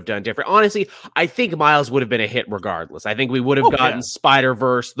things would have done different. Honestly, I think Miles would have been a hit regardless. I think we would have gotten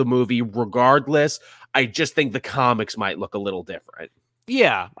Spider-Verse, the movie, regardless. I just think the comics might look a little different.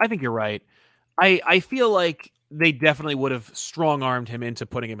 Yeah, I think you're right. I feel like they definitely would have strong-armed him into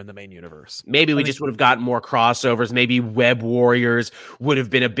putting him in the main universe. Maybe we just would have gotten more crossovers. Maybe Web Warriors would have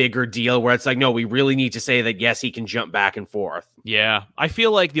been a bigger deal where it's like, no, we really need to say that, yes, he can jump back and forth. Yeah, I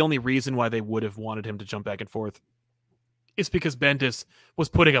feel like the only reason why they would have wanted him to jump back and forth is because Bendis was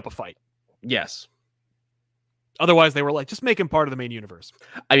putting up a fight. Yes. Otherwise, they were like, just make him part of the main universe.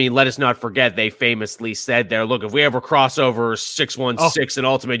 I mean, let us not forget, they famously said there, look, if we ever cross over 616 in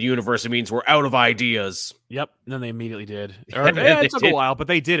Ultimate Universe, it means we're out of ideas. Yep. And then they immediately did. It took a while, but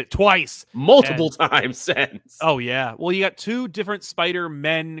they did it twice. Multiple times since. Oh, yeah. Well, you got 2 different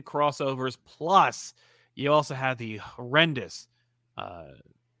Spider-Men crossovers, plus you also had the horrendous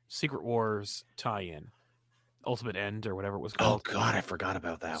Secret Wars tie-in. Ultimate End, or whatever it was called. Oh, God, I forgot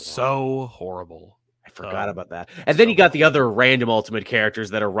about that one. So horrible. I forgot about that. And then you got the other random Ultimate characters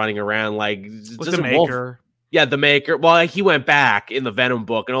that are running around like the Maker. Yeah, the Maker. Well, he went back in the Venom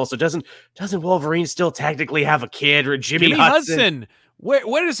book, and also doesn't Wolverine still technically have a kid? Or Jimmy Hudson?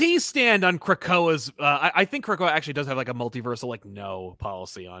 Where does he stand on Krakoa's? I think Krakoa actually does have like a multiversal like no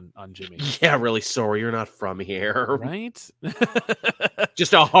policy on Jimmy. Yeah, really sorry, you're not from here, right?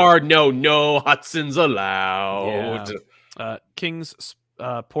 Just a hard no. Hudson's allowed. Yeah. King's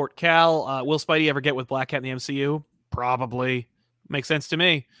Port Cal. Will Spidey ever get with Black Cat in the MCU? Probably. Makes sense to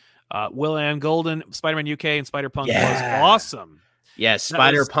me. Will Ann Golden, Spider-Man UK, and Spider-Punk was awesome. Yes,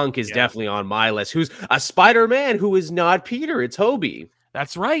 Spider-Punk is definitely on my list. Who's a Spider-Man who is not Peter, it's Hobie.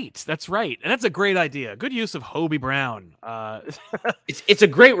 That's right. And that's a great idea. Good use of Hobie Brown. It's a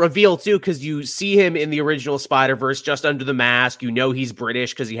great reveal, too, because you see him in the original Spider-Verse just under the mask. You know he's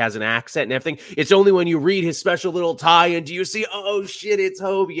British because he has an accent and everything. It's only when you read his special little tie-in do you see, oh, shit, it's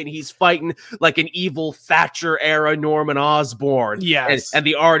Hobie, and he's fighting like an evil Thatcher-era Norman Osborn. Yes. And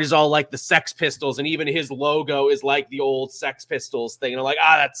the art is all like the Sex Pistols, and even his logo is like the old Sex Pistols thing. And I'm like,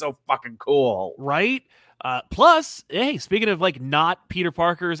 that's so fucking cool. Right? Plus, hey, speaking of like not Peter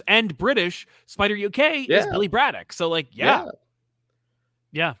Parker's and British, Spider UK is Billy Braddock. So like, yeah,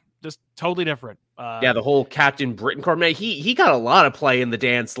 just totally different. The whole Captain Britain card, man, he got a lot of play in the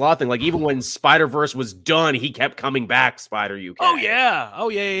Dan Slott thing. Like even when Spider-Verse was done, he kept coming back. Spider UK. Oh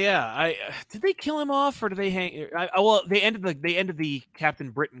yeah. Did they kill him off or did they hang? Well, they ended the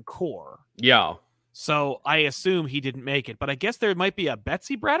Captain Britain core. Yeah. So I assume he didn't make it, but I guess there might be a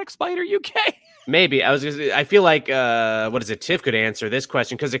Betsy Braddock Spider UK. Maybe. I feel like Tiff could answer this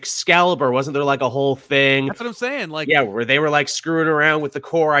question because Excalibur, wasn't there like a whole thing? That's what I'm saying. Like, yeah, where they were like screwing around with the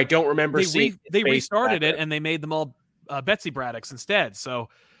core. I don't remember seeing. They restarted it and they made them all Betsy Braddocks instead. So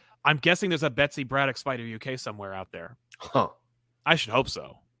I'm guessing there's a Betsy Braddock Spider UK somewhere out there. Huh. I should hope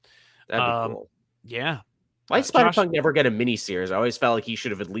so. That'd be cool. Yeah. Why did Spider-Punk never get a miniseries? I always felt like he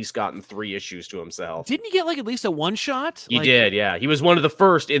should have at least gotten 3 issues to himself. Didn't he get like at least a one-shot? He did, yeah. He was one of the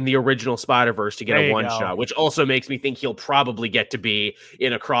first in the original Spider-Verse to get a one-shot, which also makes me think he'll probably get to be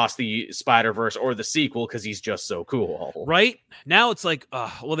in Across the Spider-Verse or the sequel because he's just so cool. Right? Now it's like,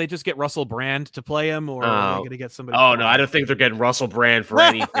 will they just get Russell Brand to play him or are they going to get somebody? Oh, no, I don't think they're getting Russell Brand for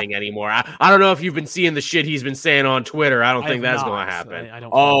anything anymore. I don't know if you've been seeing the shit he's been saying on Twitter. I don't think that's going to happen. I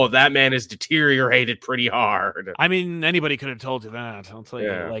don't that man has deteriorated pretty hard. I mean, anybody could have told you that. I'll tell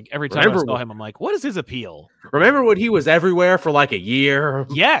you. Like every time I saw him, I'm like, what is his appeal? Remember when he was everywhere for like a year?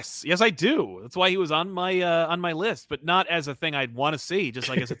 Yes, I do. That's why he was on my list, but not as a thing I'd want to see, just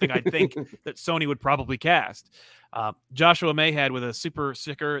like as a thing I'd think that Sony would probably cast. Joshua Mayhead with a super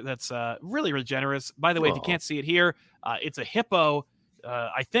sticker that's really, really generous. By the way, if you can't see it here, it's a hippo,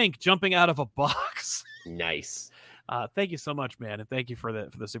 I think, jumping out of a box. Nice. Thank you so much, man, and thank you for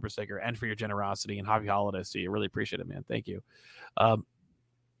the super sticker and for your generosity and happy holidays to you. Really appreciate it, man. Thank you.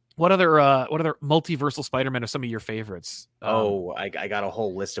 What other multiversal Spider-Man are some of your favorites? I got a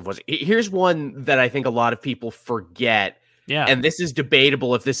whole list of ones. Here's one that I think a lot of people forget. Yeah. And this is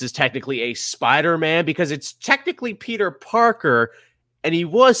debatable if this is technically a Spider-Man because it's technically Peter Parker and he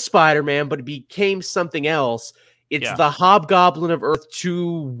was Spider-Man, but it became something else. It's the Hobgoblin of Earth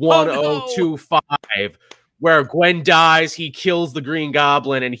 21025. Where Gwen dies, he kills the Green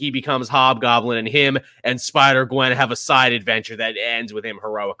Goblin, and he becomes Hobgoblin, and him and Spider-Gwen have a side adventure that ends with him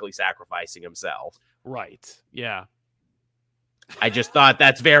heroically sacrificing himself. Right, yeah. I just thought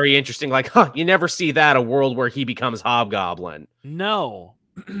that's very interesting. Like, you never see that, a world where he becomes Hobgoblin. No.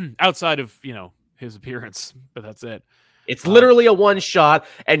 Outside of, his appearance, but that's it. It's literally a one-shot,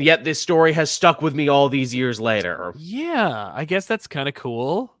 and yet this story has stuck with me all these years later. Yeah, I guess that's kind of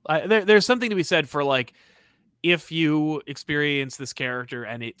cool. There's something to be said for, like, if you experience this character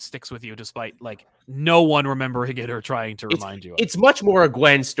and it sticks with you despite like no one remembering it or trying to remind you of it. It's much more a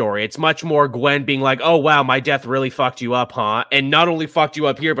Gwen story. It's much more Gwen being like, oh, wow, my death really fucked you up, huh? And not only fucked you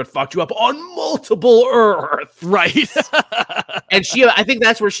up here, but fucked you up on multiple Earths. Right. And I think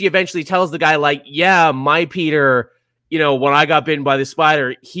that's where she eventually tells the guy, like, yeah, my Peter, you know, when I got bitten by the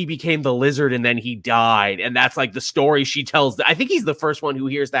spider, he became the lizard and then he died. And that's like the story she tells. I think he's the first one who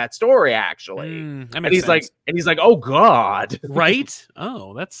hears that story, actually. And he's like, oh God. Right?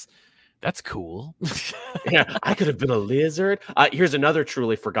 Oh, that's cool. Yeah, I could have been a lizard. Here's another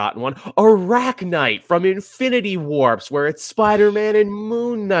truly forgotten one. Arachnite from Infinity Warps, where it's Spider-Man and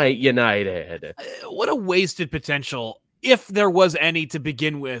Moon Knight united. What a wasted potential, if there was any to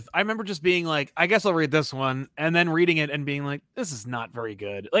begin with. I remember just being like, I guess I'll read this one, and then reading it and being like, this is not very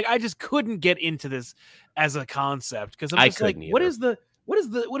good. Like, I just couldn't get into this as a concept, because I'm just like, what is the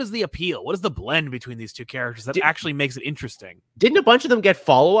appeal? What is the blend between these two characters that actually makes it interesting? Didn't a bunch of them get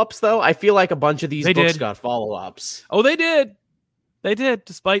follow-ups, though? I feel like a bunch of these books got follow-ups. Oh, they did. They did,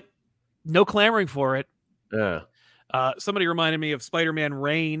 despite no clamoring for it. Yeah. Somebody reminded me of Spider-Man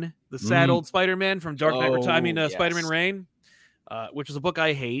Reign, the sad old Spider-Man from Dark Knight Returns. Yes. Spider-Man Reign, which is a book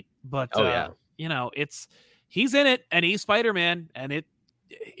I hate, but you know, he's in it and he's Spider-Man, and it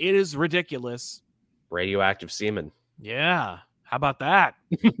is ridiculous. Radioactive Semen. Yeah. How about that?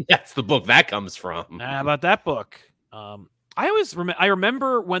 That's the book that comes from. How about that book? I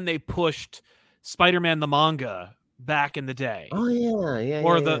remember when they pushed Spider-Man the manga back in the day. Oh yeah.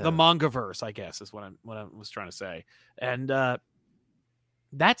 Or the manga-verse, I guess, is what I was trying to say. And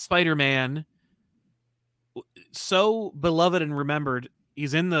that Spider-Man, so beloved and remembered,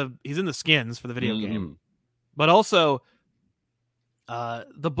 he's in the skins for the video game. But also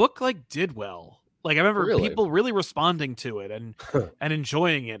the book like did well. Like, I remember people really responding to it and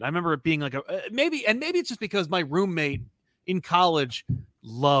enjoying it. I remember it being like maybe it's just because my roommate in college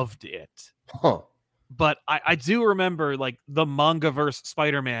loved it. Huh. But I do remember like the manga-verse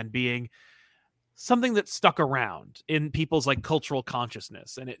Spider-Man being something that stuck around in people's like cultural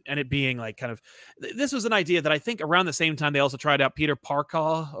consciousness, and it being like kind of, this was an idea that I think around the same time they also tried out Peter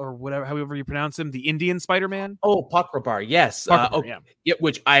Parker, or whatever, however you pronounce him, the Indian Spider-Man. Oh, Pakrabar, yes. Yeah,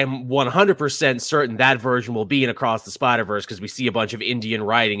 which I am 100% certain that version will be in Across the Spider-Verse, because we see a bunch of Indian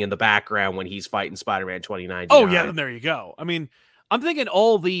writing in the background when he's fighting Spider-Man 2099. Oh yeah, then there you go. I mean, I'm thinking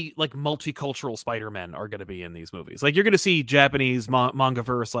all the like multicultural Spider-Men are going to be in these movies. Like, you're going to see Japanese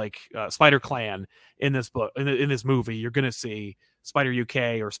manga-verse like Spider Clan in this book, in this movie. You're going to see Spider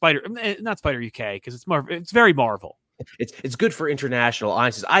UK or not Spider UK, because it's very Marvel. It's good for international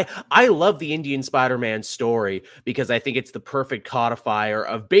audiences. I love the Indian Spider-Man story because I think it's the perfect codifier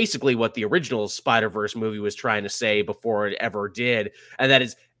of basically what the original Spider-Verse movie was trying to say before it ever did, and that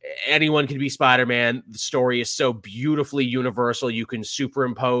is, anyone can be Spider-Man. The story is so beautifully universal. You can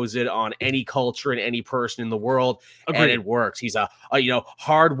superimpose it on any culture and any person in the world. Agreed. And it works. He's a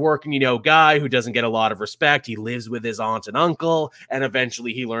hardworking, guy who doesn't get a lot of respect. He lives with his aunt and uncle, and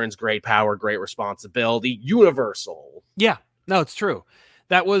eventually he learns great power, great responsibility. Universal. Yeah, no, it's true.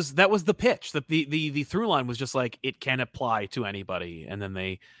 That was the pitch. The through line was just like, it can apply to anybody, and then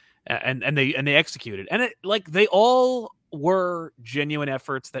they executed, and it, like, they all were genuine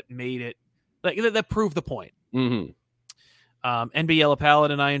efforts that made it, like, that proved the point. Mm-hmm. NB Yellow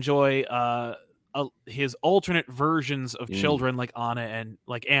Paladin, I enjoy his alternate versions of children, like Anna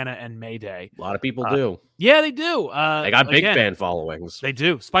and Mayday. A lot of people do. Yeah, they do. They got big fan followings. They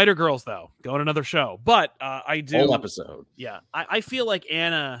do. Spider Girls, though, go on another show. But I do. Whole episode. Yeah, I feel like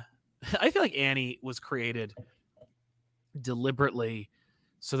Anna. I feel like Annie was created deliberately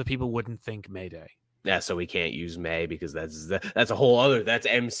so that people wouldn't think Mayday. Yeah, so we can't use May because that's a whole other, that's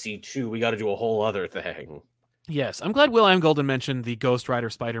MC2. We got to do a whole other thing. Yes, I'm glad Will M. Golden mentioned the Ghost Rider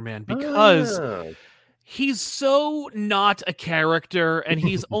Spider-Man, because he's so not a character, and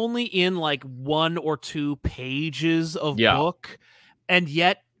he's only in like 1 or 2 pages of book, and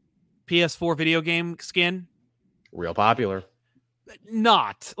yet PS4 video game skin, real popular.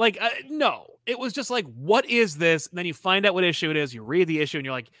 Not like no, it was just like, what is this? And then you find out what issue it is. You read the issue and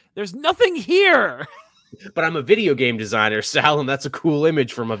you're like, there's nothing here. But I'm a video game designer, Sal, and that's a cool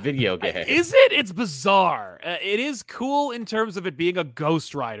image from a video game. Is it? It's bizarre. It is cool in terms of it being a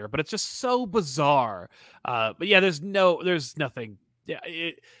Ghost Rider, but it's just so bizarre. But yeah, there's nothing. Yeah,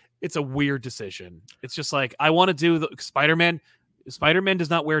 it's a weird decision. It's just like, I want to do the Spider-Man. Spider-Man does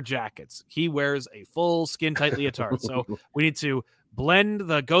not wear jackets. He wears a full skin-tight leotard. So we need to blend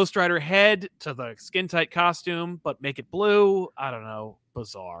the Ghost Rider head to the skin-tight costume, but make it blue. I don't know.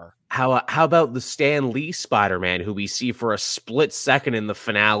 Bizarre. How about the Stan Lee Spider-Man, who we see for a split second in the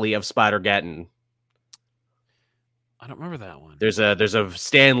finale of Spider-Geddon? I don't remember that one. There's a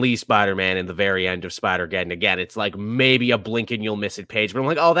Stan Lee Spider-Man in the very end of Spider-Geddon. Again, it's like maybe a blink and you'll miss it page, but I'm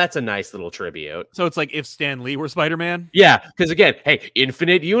like, oh, that's a nice little tribute. So it's like if Stan Lee were Spider-Man? Yeah, because again, hey,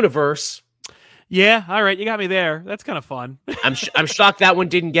 infinite universe. Yeah, all right, you got me there. That's kind of fun. I'm shocked that one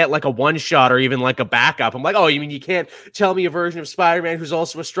didn't get like a one-shot or even like a backup. I'm like, oh, you mean you can't tell me a version of Spider-Man who's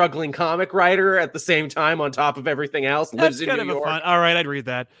also a struggling comic writer at the same time on top of everything else, lives That's in kind New of York? a fun. All right, I'd read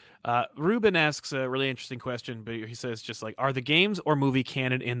that. Ruben asks a really interesting question, but he says just like, are the games or movie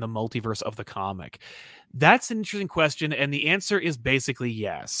canon in the multiverse of the comic? That's an interesting question, and the answer is basically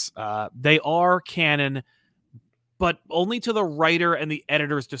yes. They are canon, but only to the writer and the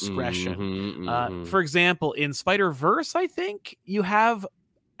editor's discretion. For example, in Spider-Verse, I think you have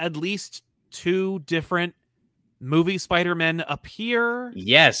at least 2 different movie Spider-Men appear.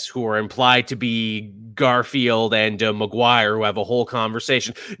 Yes, who are implied to be Garfield and Maguire, who have a whole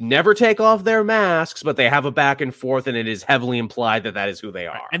conversation. Never take off their masks, but they have a back and forth, and it is heavily implied that is who they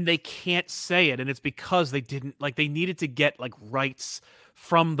are. And they can't say it, and it's because they didn't, like, they needed to get, like, rights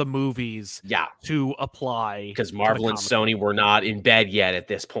from the movies to apply. Because Marvel and Sony were not in bed yet at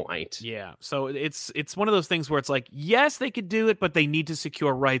this point. Yeah, so it's one of those things where it's like, yes, they could do it, but they need to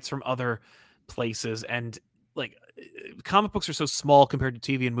secure rights from other places, and like comic books are so small compared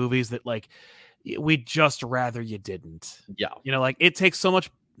to TV and movies that like we'd just rather you didn't. Yeah. You know, like it takes so much.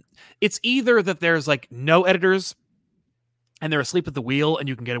 It's either that there's like no editors and they're asleep at the wheel and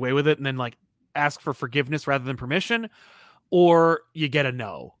you can get away with it and then like ask for forgiveness rather than permission, or you get a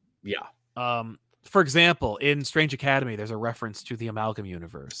no. Yeah. For example, in Strange Academy, there's a reference to the Amalgam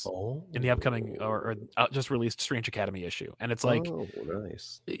universe in the upcoming or just released Strange Academy issue. And it's like,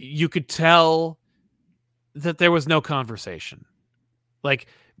 nice. You could tell that there was no conversation. Like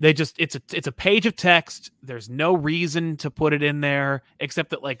they just, it's a page of text. There's no reason to put it in there except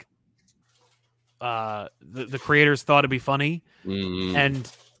that like the creators thought it'd be funny. And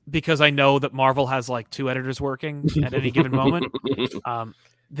because I know that Marvel has like 2 editors working at any given moment,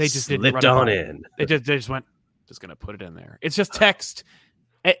 they just didn't run on in. They just went, just gonna put it in there. It's just text,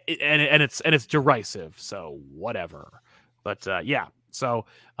 and it's derisive. So whatever. But yeah. So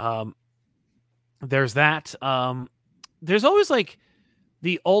there's that. There's always like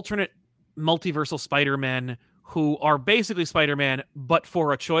the alternate multiversal Spider-Man who are basically Spider-Man, but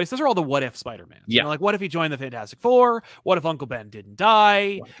for a choice. Those are all the what if Spider-Man. Yeah. You know, like what if he joined the Fantastic Four? What if Uncle Ben didn't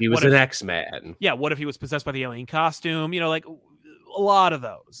die? He was an X-Man. Yeah. What if he was possessed by the alien costume? You know, like a lot of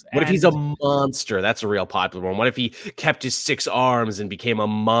those. What if he's a monster? That's a real popular one. What if he kept his 6 arms and became a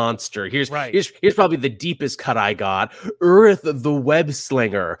monster? Here's probably the deepest cut I got. Urith the Web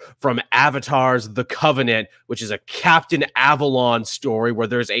Slinger from Avatar's The Covenant, which is a Captain Avalon story where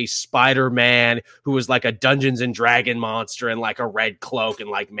there's a Spider-Man who is like a Dungeons and Dragon monster and like a red cloak and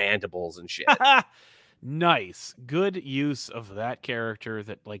like mandibles and shit. Nice. Good use of that character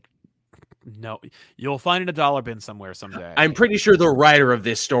that like, no, you'll find in a dollar bin somewhere someday. I'm pretty sure the writer of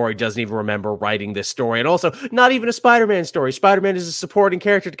this story doesn't even remember writing this story. And also, not even a Spider-Man story. Spider-Man is a supporting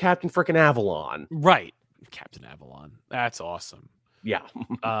character to Captain frickin' Avalon. Right. Captain Avalon. That's awesome. Yeah.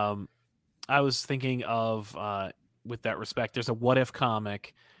 I was thinking of, with that respect, there's a What If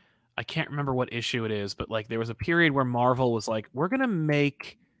comic. I can't remember what issue it is, but like there was a period where Marvel was like, we're going to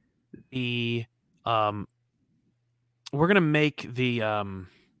make the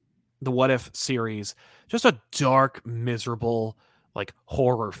What If series just a dark, miserable, like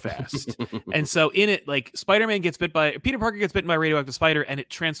horror fest. And so in it, like Peter Parker gets bitten by a radioactive spider and it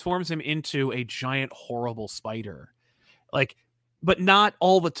transforms him into a giant, horrible spider. Like, but not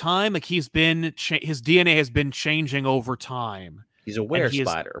all the time. Like he's been, his DNA has been changing over time. He's a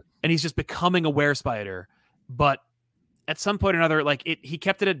were-spider. And he's just becoming a were-spider. But at some point or another, like he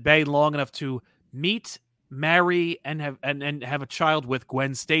kept it at bay long enough to meet, marry, and have a child with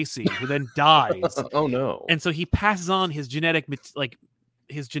Gwen Stacy, who then dies. Oh no! And so he passes on his genetic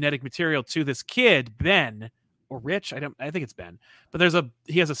material to this kid, Ben or Rich. I think it's Ben. But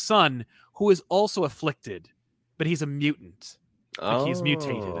he has a son who is also afflicted, but he's a mutant. Like he's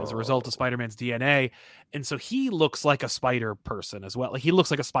mutated as a result of Spider-Man's DNA, and so he looks like a spider person as well. Like he looks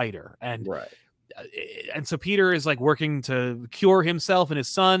like a spider, and right. And so Peter is like working to cure himself and his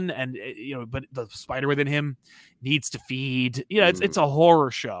son, and but the spider within him needs to feed. It's a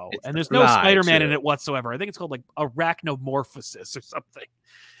horror show, and there's no Spider-Man in it whatsoever. I think it's called like Arachnomorphosis or something.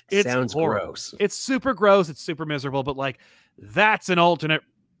 It sounds gross. It's super gross. It's super miserable. But like that's an alternate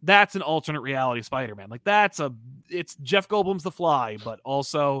reality Spider-Man. Like it's Jeff Goldblum's The Fly, but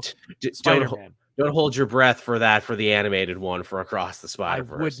also Spider-Man. Don't hold your breath for that for the animated one for Across the I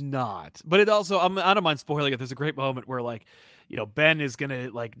Spider-Verse. would not. But it also, I don't mind spoiling it. There's a great moment where, like, Ben is gonna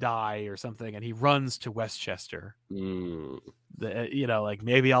like die or something, and he runs to Westchester. Like,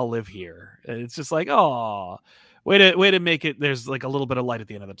 maybe I'll live here. And it's just like, oh, way to make it. There's like a little bit of light at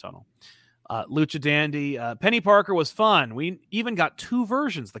the end of the tunnel. Lucha Dandy, Penny Parker was fun. We even got 2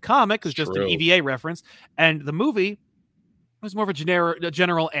 versions. The comic was just an EVA reference, and the movie was more of a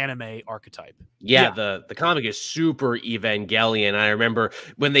general anime archetype. Yeah, the comic is super Evangelion. I remember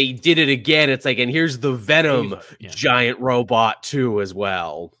when they did it again, it's like, and here's the Venom giant robot too as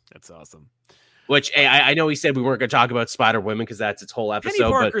well. That's awesome. Which I know he said we weren't going to talk about Spider-Woman because that's its whole episode. Penny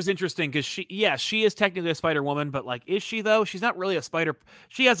Parker's interesting because she is technically a Spider-Woman, but like, is she though? She's not really a spider.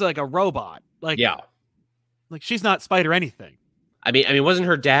 She has like a robot. Like, like she's not Spider anything. I mean, wasn't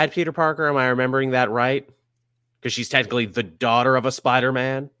her dad Peter Parker? Am I remembering that right? Because she's technically the daughter of a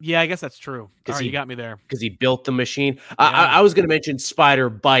Spider-Man. Yeah, I guess that's true. You got me there. Because he built the machine. I was going to mention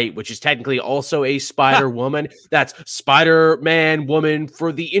Spider-Bite, which is technically also a Spider-Woman. That's Spider-Man woman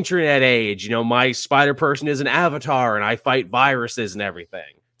for the internet age. My spider person is an avatar, and I fight viruses and everything.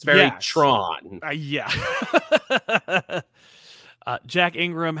 It's very Tron. Jack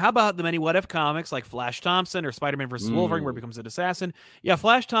Ingram, how about the many what-if comics like Flash Thompson or Spider-Man versus Wolverine where he becomes an assassin? Yeah,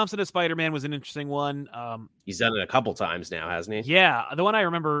 Flash Thompson as Spider-Man was an interesting one. He's done it a couple times now, hasn't he? Yeah, the one I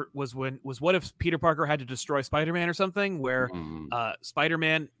remember was what if Peter Parker had to destroy Spider-Man or something, where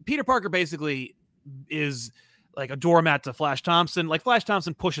Peter Parker basically is like a doormat to Flash Thompson. Like, Flash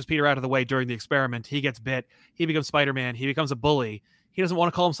Thompson pushes Peter out of the way during the experiment. He gets bit. He becomes Spider-Man. He becomes a bully. He doesn't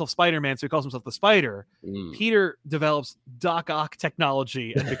want to call himself Spider-Man, so he calls himself the Spider. Peter develops Doc Ock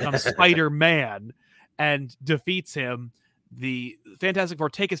technology and becomes Spider-Man and defeats him. The Fantastic Four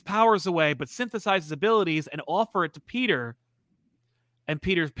take his powers away, but synthesize his abilities and offer it to Peter. And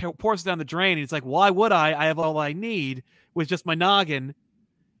Peter pours it down the drain. And he's like, why would I? I have all I need with just my noggin.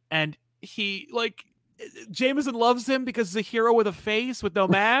 And he, like, Jameson loves him because he's a hero with a face with no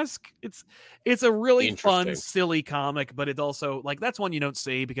mask. It's a really fun, silly comic, but it's also like, that's one you don't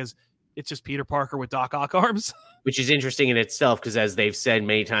see because it's just Peter Parker with Doc Ock arms. Which is interesting in itself because, as they've said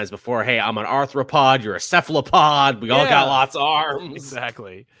many times before, hey, I'm an arthropod, you're a cephalopod, we all got lots of arms.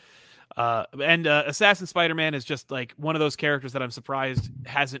 Exactly. And Assassin Spider-Man is just like one of those characters that I'm surprised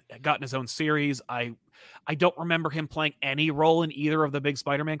hasn't gotten his own series. I don't remember him playing any role in either of the big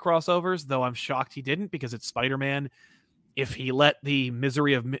Spider-Man crossovers, though I'm shocked he didn't, because it's Spider-Man. If he let the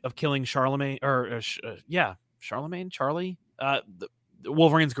misery of killing Charlie,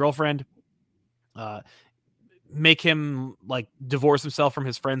 Wolverine's girlfriend, make him like divorce himself from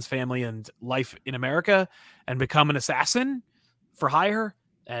his friend's family and life in America and become an assassin for hire.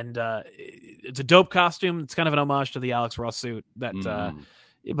 And it's a dope costume. It's kind of an homage to the Alex Ross suit that,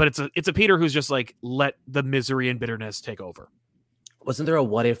 but it's a Peter who's just like let the misery and bitterness take over. Wasn't there a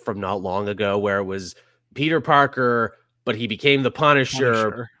what if from not long ago where it was Peter Parker, but he became the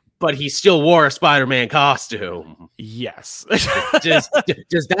Punisher. But he still wore a Spider-Man costume? Yes. does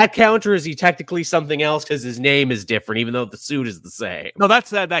that count, or is he technically something else because his name is different, even though the suit is the same? No,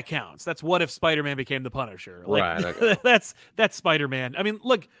 that counts. That's what if Spider-Man became the Punisher. Like, right. Okay. that's Spider-Man. I mean,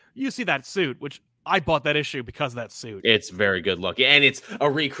 look, you see that suit, which I bought that issue because of that suit. It's very good looking, and it's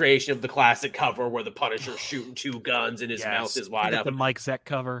a recreation of the classic cover where the Punisher's shooting 2 guns and his mouth is wide up. The Mike Zeck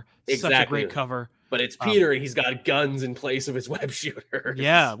cover. Exactly. Such a great cover. But it's Peter, and he's got guns in place of his web shooters.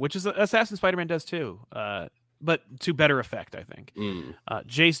 Yeah, which is Assassin Spider-Man does too, but to better effect, I think.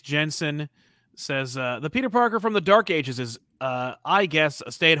 Jace Jensen says, the Peter Parker from the Dark Ages is, I guess,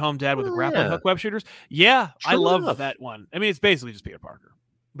 a stay-at-home dad with a grappling hook web shooters. Yeah, I love that one. I mean, it's basically just Peter Parker,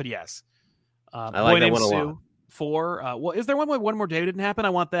 but yes. I like that one a lot. 4. Well, is there one where one more day didn't happen? I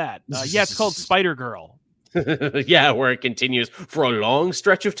want that. Yeah, it's called Spider-Girl. Yeah, where it continues for a long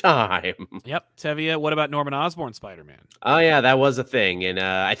stretch of time. Yep. Tevia, what about Norman Osborn Spider-Man? Oh, yeah, that was a thing. And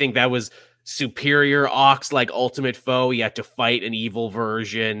I think that was Superior Ox, like Ultimate Foe. He had to fight an evil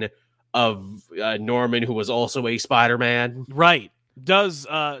version of Norman, who was also a Spider-Man. Right. Does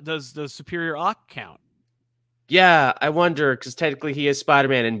Superior Ox count? Yeah, I wonder, because technically he is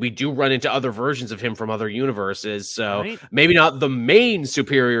Spider-Man, and we do run into other versions of him from other universes, so maybe not the main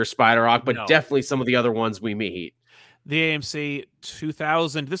Superior Spider-Ock, but definitely some of the other ones we meet. The AMC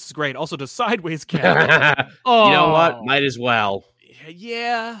 2000, this is great. Also, does Sideways count? You know what? Might as well.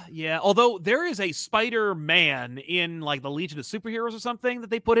 Yeah. Although there is a Spider-Man in like the Legion of Superheroes or something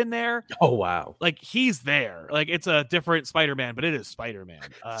that they put in there. Oh, wow. Like, he's there. Like, it's a different Spider-Man, but it is Spider-Man.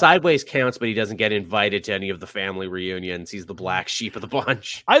 Sideways counts, but he doesn't get invited to any of the family reunions. He's the black sheep of the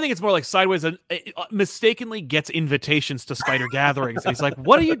bunch. I think it's more like Sideways mistakenly gets invitations to Spider gatherings. And he's like,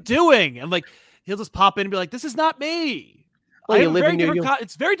 what are you doing? And like, he'll just pop in and be like, "This is not me." Well, you live in New York.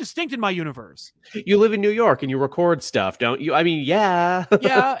 It's very distinct in my universe. You live in New York and you record stuff, don't you? I mean, yeah.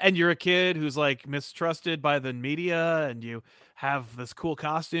 Yeah, and you're a kid who's like mistrusted by the media, and you have this cool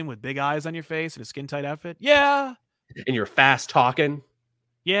costume with big eyes on your face and a skin tight outfit. Yeah, And you're fast talking.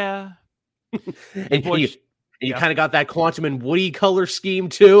 yeah. And you kind of got that Quantum and Woody color scheme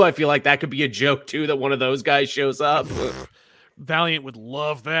too. I feel like that could be a joke too, that one of those guys shows up. Valiant would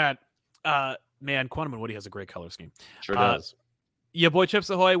love that. Man, Quantum and Woody has a great color scheme. Sure does. Yeah, boy, Chips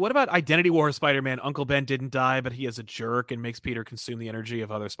Ahoy. What about Identity War Spider-Man? Uncle Ben didn't die, but he is a jerk and makes Peter consume the energy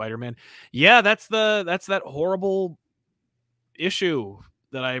of other Spider-Man. Yeah, that's that horrible issue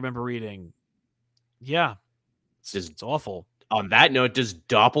that I remember reading. Yeah, it's awful. On that note, does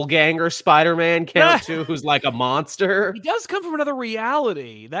Doppelganger Spider-Man count too? Who's like a monster? He does come from another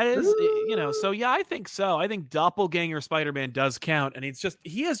reality. That is, so yeah, I think so. I think Doppelganger Spider-Man does count, and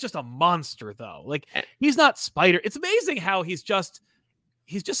he is just a monster though. Like, he's not Spider. It's amazing how he's just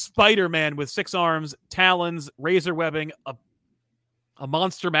Spider-Man with 6 arms, talons, razor webbing, a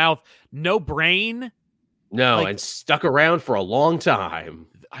monster mouth, no brain. No, and stuck around for a long time.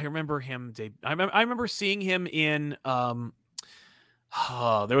 I remember him. I remember seeing him in there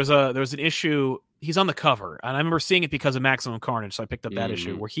was an issue. He's on the cover, and I remember seeing it because of Maximum Carnage, so I picked up that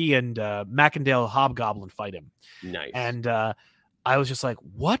issue where he and Macendale Hobgoblin fight him. Nice. And I was just like,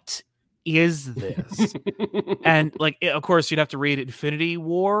 "What is this?" And like, of course, you'd have to read Infinity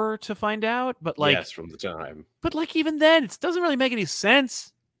War to find out. But like, yes, from the time. But like, even then, it doesn't really make any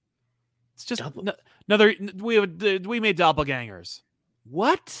sense. It's just another. We made doppelgangers.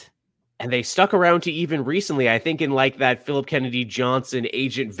 What? And they stuck around to even recently. I think in like that Philip Kennedy Johnson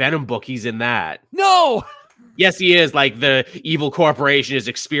Agent Venom book, he's in that. No! Yes, he is. Like, the evil corporation is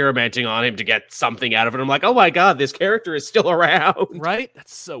experimenting on him to get something out of it. I'm like, oh my God, this character is still around. Right?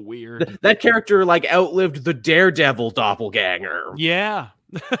 That's so weird. That character like outlived the Daredevil doppelganger. Yeah.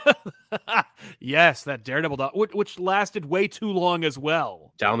 Yes, that Daredevil which lasted way too long as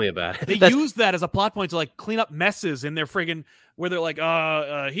well. Tell me about it. They used that as a plot point to like clean up messes in their friggin' where they're like,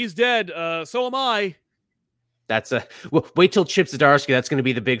 he's dead, so am I. That's wait till Chip Zdarsky. That's going to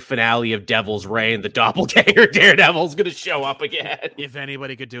be the big finale of Devil's Reign. The doppelganger Daredevil's going to show up again. If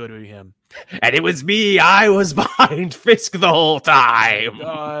anybody could do it, it would be him. And it was me. I was behind Fisk the whole time.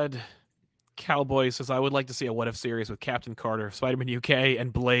 God. Cowboy says, I would like to see a What If series with Captain Carter, Spider-Man UK,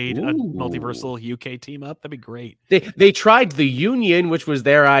 and Blade, a multiversal UK team up. That'd be great. They tried the Union, which was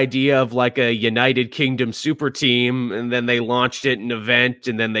their idea of like a United Kingdom super team, and then they launched it in an event,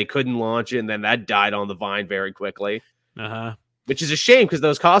 and then they couldn't launch it, and then that died on the vine very quickly. Which is a shame because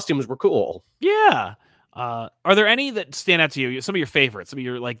those costumes were cool. Yeah. Are there any that stand out to you? Some of your favorites? Some of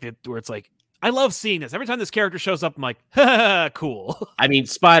your like where it's like, I love seeing this. Every time this character shows up, I'm like, cool. I mean,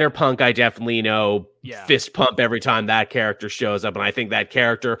 Spider-Punk, I definitely fist pump every time that character shows up. And I think that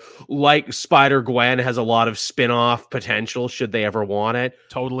character, like Spider-Gwen, has a lot of spin-off potential should they ever want it.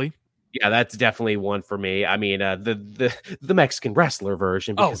 Totally. Yeah, that's definitely one for me. I mean, the Mexican wrestler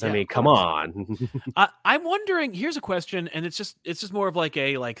version, because I mean, come on. I'm wondering, here's a question, and it's just more of like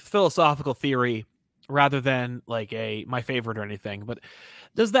a philosophical theory rather than like my favorite or anything, but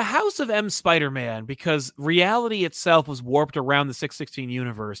does the House of M Spider-Man, because reality itself was warped around the 616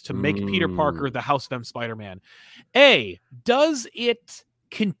 universe to make Peter Parker the House of M Spider-Man, does it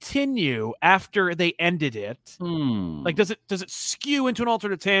continue after they ended it? Like, does it skew into an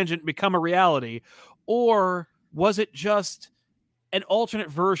alternate tangent and become a reality, or was it just an alternate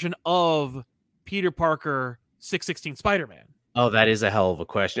version of Peter Parker 616 Spider-Man? Oh, that is a hell of a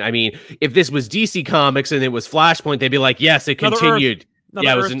question. I mean, if this was DC Comics and it was Flashpoint, they'd be like, yes, it continued.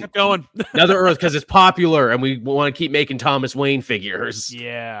 Another Earth kept going. Another Earth, because it's popular and we want to keep making Thomas Wayne figures.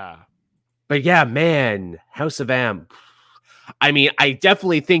 Yeah. But yeah, man, House of M. I mean, I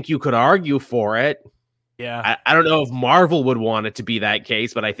definitely think you could argue for it. Yeah. I don't know if Marvel would want it to be that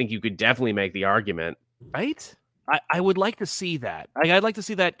case, but I think you could definitely make the argument. Right? I would like to see that. I'd like to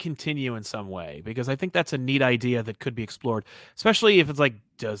see that continue in some way, because I think that's a neat idea that could be explored, especially if it's like,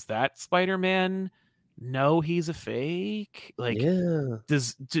 does that Spider-Man know he's a fake? Like,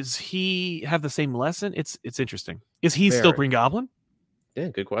 does he have the same lesson? It's interesting. Is he still Green Goblin? Yeah,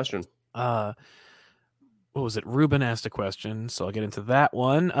 good question. What was it? Ruben asked a question, so I'll get into that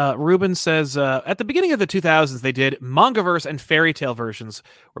one. Ruben says, at the beginning of the 2000s, they did Mangaverse and fairy tale versions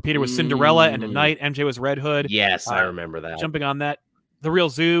where Peter was Cinderella and a knight, MJ was Red Hood. Yes, I remember that. Jumping on that. The Real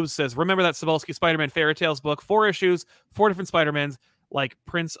Zoobs says, remember that Cebulski Spider-Man Fairy Tales book? 4 issues, 4 different Spider-Mans, like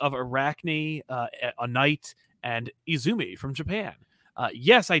Prince of Arachne, a knight, and Izumi from Japan.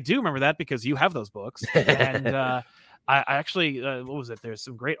 Yes, I do remember that because you have those books. And I actually, what was it? There's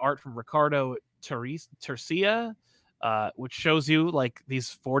some great art from Ricardo Tercia, which shows you like these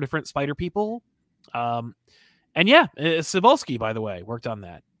 4 different spider people. And yeah, Cebulski, by the way, worked on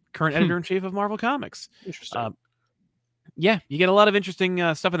that. Current editor-in-chief of Marvel Comics. Interesting. Yeah, you get a lot of interesting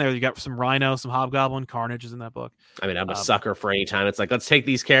stuff in there. You got some Rhino, some Hobgoblin, Carnage is in that book. I mean, I'm a sucker for any time. It's like, let's take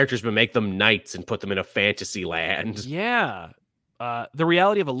these characters, but make them knights and put them in a fantasy land. Yeah. The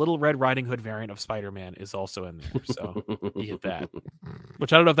reality of a Little Red Riding Hood variant of Spider-Man is also in there. So you get that.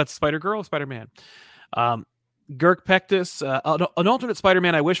 Which I don't know if that's Spider-Girl or Spider-Man. Girk Pectus, an alternate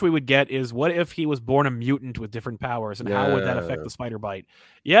Spider-Man I wish we would get is what if he was born a mutant with different powers, and how would that affect the spider bite?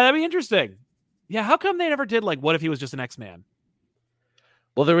 Yeah, that'd be interesting. Yeah, how come they never did like what if he was just an X-Man?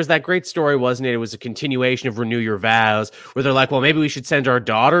 Well, there was that great story, wasn't it? It was a continuation of Renew Your Vows, where they're like, well, maybe we should send our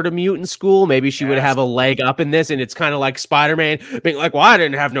daughter to mutant school. Maybe she would have a leg up in this. And it's kind of like Spider-Man being like, well, I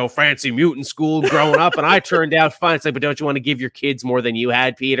didn't have no fancy mutant school growing up, and I turned out fine. It's like, but don't you want to give your kids more than you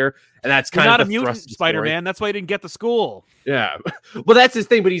had, Peter? And that's kind You're of not the a mutant Spider-Man. That's why he didn't get to school. Yeah. Well, that's his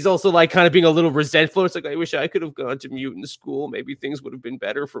thing, but he's also like kind of being a little resentful. It's like, I wish I could have gone to mutant school. Maybe things would have been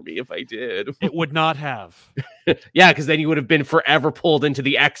better for me if I did. It would not have. Yeah, because then you would have been forever pulled into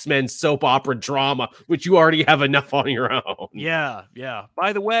the X-Men soap opera drama, which you already have enough on your own. Yeah, yeah.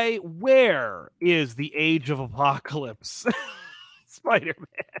 By the way, where is the Age of Apocalypse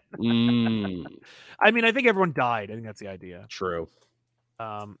Spider-Man? I mean, I think everyone died. I think that's the idea. True.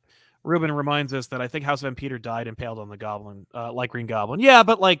 Ruben reminds us that I think House Van Peter died impaled on the Goblin, like Green Goblin. Yeah,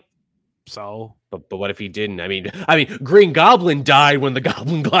 but like, so. But what if he didn't? I mean, Green Goblin died when the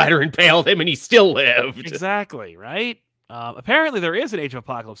Goblin Glider impaled him, and he still lived. Exactly, right? Apparently, there is an Age of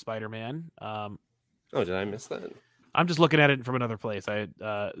Apocalypse Spider-Man. Oh, did I miss that? I'm just looking at it from another place.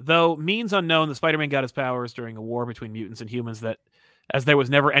 Though means unknown, the Spider-Man got his powers during a war between mutants and humans that, as there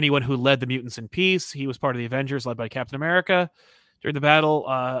was never anyone who led the mutants in peace, he was part of the Avengers led by Captain America. During the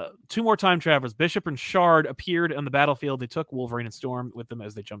battle, 2 more time travelers, Bishop and Shard, appeared on the battlefield. They took Wolverine and Storm with them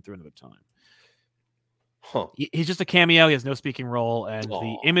as they jumped through into time. Huh. He's just a cameo. He has no speaking role, and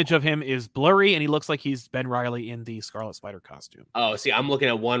the image of him is blurry, and he looks like he's Ben Reilly in the Scarlet Spider costume. Oh, see, I'm looking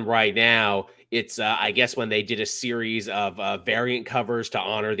at one right now. It's, I guess, when they did a series of variant covers to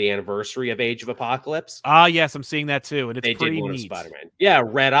honor the anniversary of Age of Apocalypse. Ah, yes, I'm seeing that too, and it's they pretty did one neat. Of Spider-Man. Yeah,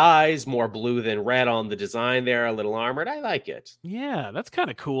 red eyes, more blue than red on the design there, a little armored. I like it. Yeah, that's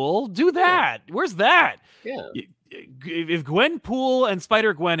kind of cool. Do that. Yeah. Where's that? Yeah. If Gwenpool and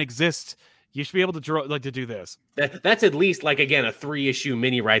Spider-Gwen exist, you should be able to to do this. That's at least, like, again, a 3-issue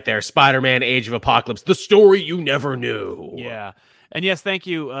mini right there. Spider-Man, Age of Apocalypse, the story you never knew. Yeah. And yes, thank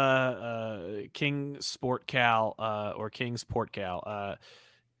you, King Sport Cal, or King's Port Cal.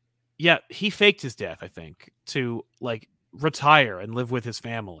 Yeah, he faked his death, I think, to, like, retire and live with his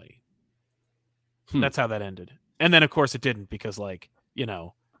family. That's how that ended. And then, of course, it didn't because, like, you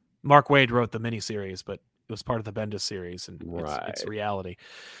know, Mark Waid wrote the miniseries, but it was part of the Bendis series, and it's reality.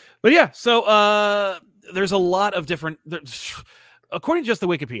 But yeah, so there's a lot of different. According to just the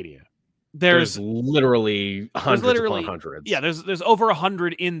Wikipedia, there's literally hundreds upon hundreds. Yeah, there's over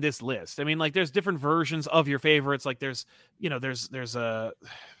 100 in this list. I mean, like, there's different versions of your favorites. Like, there's a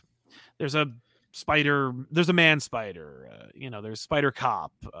spider, there's a man spider. There's Spider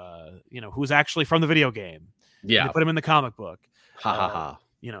Cop. Who's actually from the video game. Yeah, they put him in the comic book. Ha ha ha.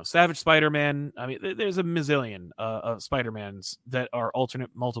 Savage Spider-Man. I mean, there's a mazillion of Spider-Mans that are alternate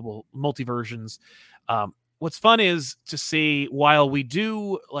multi-versions. What's fun is to see, while we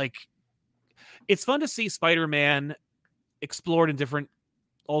do, like, it's fun to see Spider-Man explored in different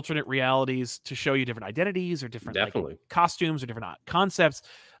alternate realities to show you different identities or different like, costumes or different concepts.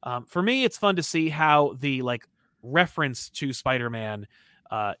 For me, it's fun to see how the, like, reference to Spider-Man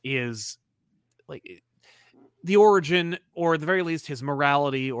is, like, the origin, or at the very least his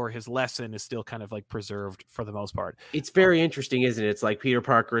morality or his lesson, is still kind of like preserved for the most part. It's very interesting, isn't it? It's like Peter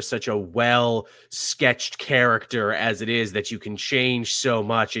Parker is such a well sketched character as it is, that you can change so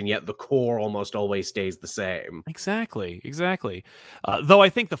much and yet the core almost always stays the same. Exactly. Though I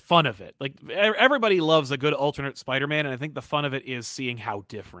think the fun of it, like, everybody loves a good alternate Spider-Man, and I think the fun of it is seeing how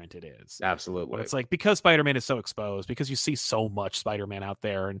different it is. Absolutely. It's like, because Spider-Man is so exposed, because you see so much Spider-Man out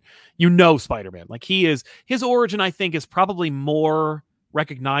there, and Spider-Man, like, his origin, I think, is probably more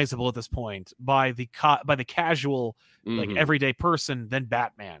recognizable at this point by the casual, like, everyday person than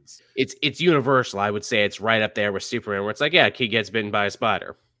Batman's. It's universal. I would say it's right up there with Superman, where it's like, yeah, he gets bitten by a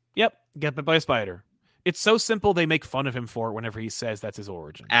spider. Yep, get bit by a spider. It's so simple they make fun of him for it whenever he says that's his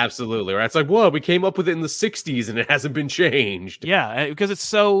origin. Absolutely, right? It's like, whoa, we came up with it in the 60s and it hasn't been changed. Yeah, because it's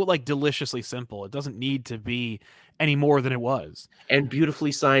so, like, deliciously simple. It doesn't need to be any more than it was. And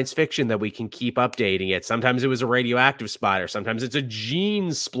beautifully science fiction that we can keep updating it. Sometimes it was a radioactive spider. Sometimes it's a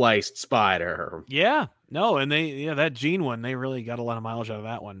gene spliced spider. Yeah, no, and that gene one, they really got a lot of mileage out of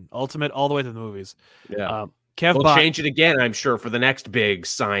that one. Ultimate all the way to the movies. Yeah. Kev We'll Bot, change it again, I'm sure, for the next big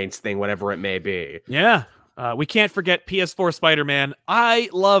science thing, whatever it may be. yeah. We can't forget PS4 Spider-Man. I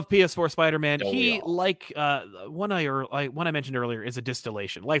love PS4 Spider-Man. Don't He, we all? like one I mentioned earlier, is a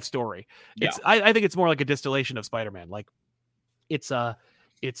distillation, life story. Yeah. I think it's more like a distillation of Spider-Man. Like it's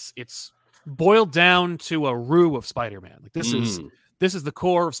boiled down to a roux of Spider-Man. Like this is the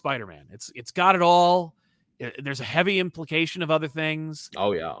core of Spider-Man. It's got it all. There's a heavy implication of other things,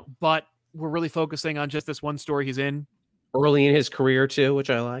 Oh, yeah. but we're really focusing on just this one story he's in. Early in his career, too,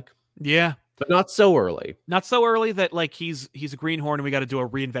 which I like. Yeah. But not so early. Not so early that like he's a greenhorn and we got to do a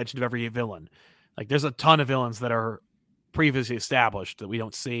reinvention of every villain. Like there's a ton of villains that are previously established that we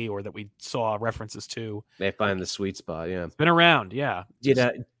don't see or that we saw references to. They find the sweet spot, yeah. Been around, yeah.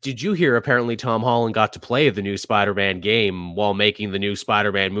 Did you hear apparently Tom Holland got to play the new Spider-Man game while making the new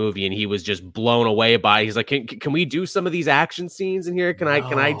Spider-Man movie, and he was just blown away by it. He's like, can we do some of these action scenes in here? Can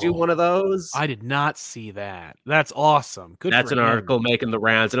I do one of those? I did not see that. That's awesome. Good. That's for an him. article making the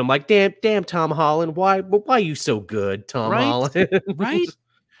rounds, and I'm like, damn, Tom Holland, why are you so good, Tom Right? Holland? Right?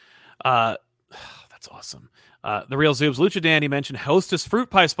 That's awesome. The Real Zoobs, Lucha Danny mentioned Hostess Fruit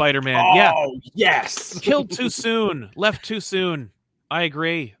Pie Spider-Man. Yeah. Oh, yes. Killed too soon. Left too soon. I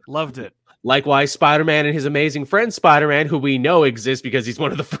agree. Loved it. Likewise, Spider-Man and his amazing friend Spider-Man, who we know exists because he's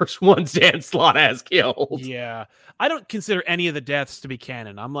one of the first ones Dan Slott has killed. Yeah. I don't consider any of the deaths to be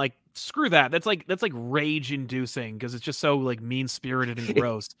canon. I'm like, screw that. That's like rage inducing because it's just so like mean spirited and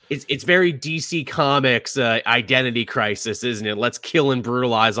gross. It's very DC Comics identity crisis, isn't it? Let's kill and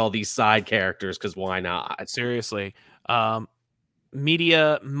brutalize all these side characters because why not? Seriously.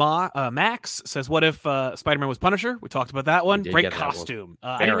 Max says, what if Spider-Man was Punisher? We talked about that one. We did Great get that one. costume.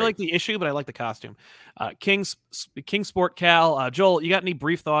 I didn't really like the issue, but I like the costume. King Sport Cal. Joel, you got any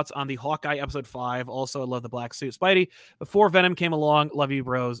brief thoughts on the Hawkeye episode 5? Also, I love the black suit. Spidey, before Venom came along, love you,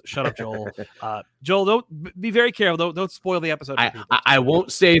 bros. Shut up, Joel. Joel, don't be very careful. Don't spoil the episode. For people. I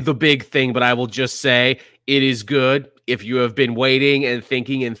won't say the big thing, but I will just say it is good. If you have been waiting and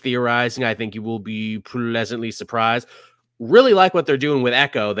thinking and theorizing, I think you will be pleasantly surprised. Really like what they're doing with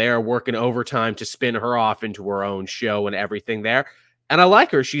Echo. They are working overtime to spin her off into her own show and everything there. And I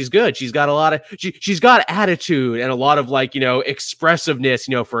like her. She's good. She's got a lot of, she's got attitude and a lot of like, expressiveness,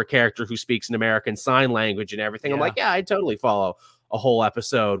 for a character who speaks an American Sign Language and everything. Yeah. I'm like, yeah, I'd totally follow a whole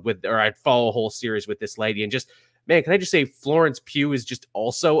episode or I'd follow a whole series with this lady. And just, man, can I just say Florence Pugh is just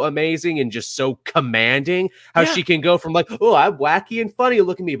also amazing and just so commanding how she can go from like, oh, I'm wacky and funny,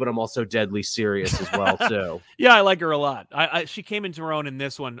 look at me, but I'm also deadly serious as well too. Yeah, I like her a lot. She came into her own in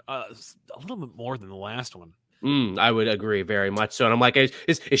this one a little bit more than the last one. I would agree very much so. And I'm like, is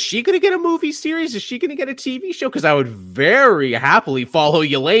she going to get a movie series? Is she going to get a TV show? Because I would very happily follow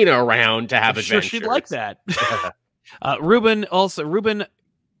Yelena around to have adventures. Sure, she'd like that. Ruben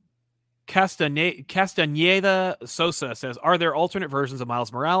Castaneda Sosa says, are there alternate versions of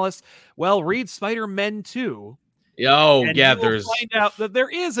Miles Morales? Well, read Spider-Man 2. Oh, and yeah, you'll find out that there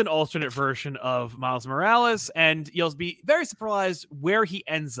is an alternate version of Miles Morales, and you'll be very surprised where he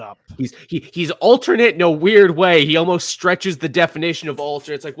ends up. He's alternate in a weird way. He almost stretches the definition of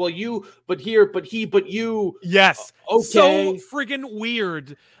alternate. It's like, well, you, but here, but he, but you. Yes. Okay. So friggin'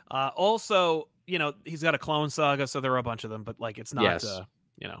 weird. Also, he's got a clone saga, so there are a bunch of them, but like it's not,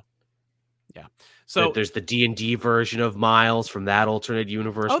 yeah. So there's the D&D version of Miles from that alternate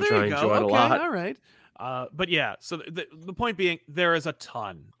universe, which I enjoyed a lot. All right. But yeah, so the point being, there is a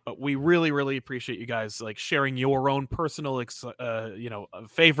ton, but we really, really appreciate you guys like sharing your own personal,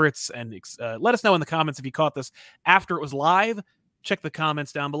 favorites, and let us know in the comments if you caught this after it was live. Check the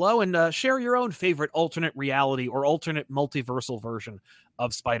comments down below and share your own favorite alternate reality or alternate multiversal version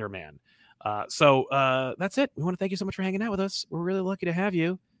of Spider-Man. So that's it. We want to thank you so much for hanging out with us. We're really lucky to have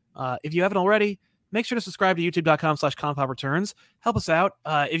you. If you haven't already, make sure to subscribe to youtube.com/comicpopreturns. Help us out.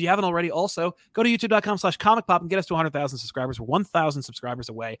 If you haven't already, also go to youtube.com/comicpop and get us to 100,000 subscribers. We're 1,000 subscribers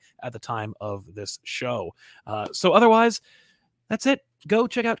away at the time of this show. So otherwise, that's it. Go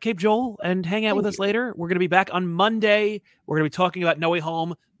check out Cape Joel and hang out with us later. We're going to be back on Monday. We're going to be talking about No Way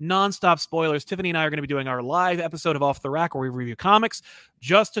Home, nonstop spoilers. Tiffany and I are going to be doing our live episode of Off the Rack where we review comics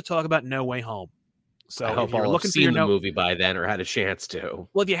just to talk about No Way Home. So I hope if you're I'll looking have for your seen the movie by then or had a chance to.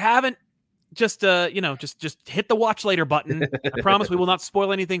 Well, if you haven't, just hit the watch later button. I promise we will not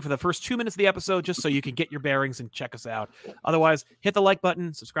spoil anything for the first 2 minutes of the episode, just so you can get your bearings and check us out. Otherwise, hit the like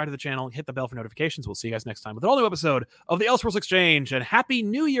button, subscribe to the channel, hit the bell for notifications. We'll see you guys next time with an all new episode of the Elseworlds Exchange. And Happy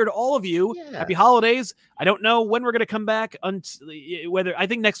New Year to all of you. Yeah. Happy holidays. I don't know when we're going to come back. Whether I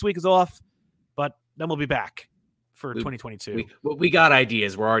think next week is off, but then we'll be back for 2022. We got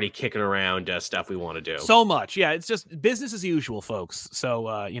ideas. We're already kicking around stuff we want to do. So much. Yeah, it's just business as usual, folks.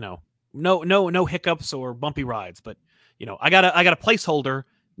 So, no hiccups or bumpy rides, but I got a placeholder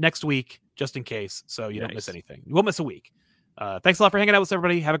next week just in case, so you don't miss anything. You won't miss a week. Thanks a lot for hanging out with us,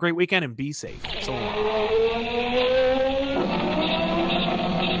 everybody. Have a great weekend and be safe. So long.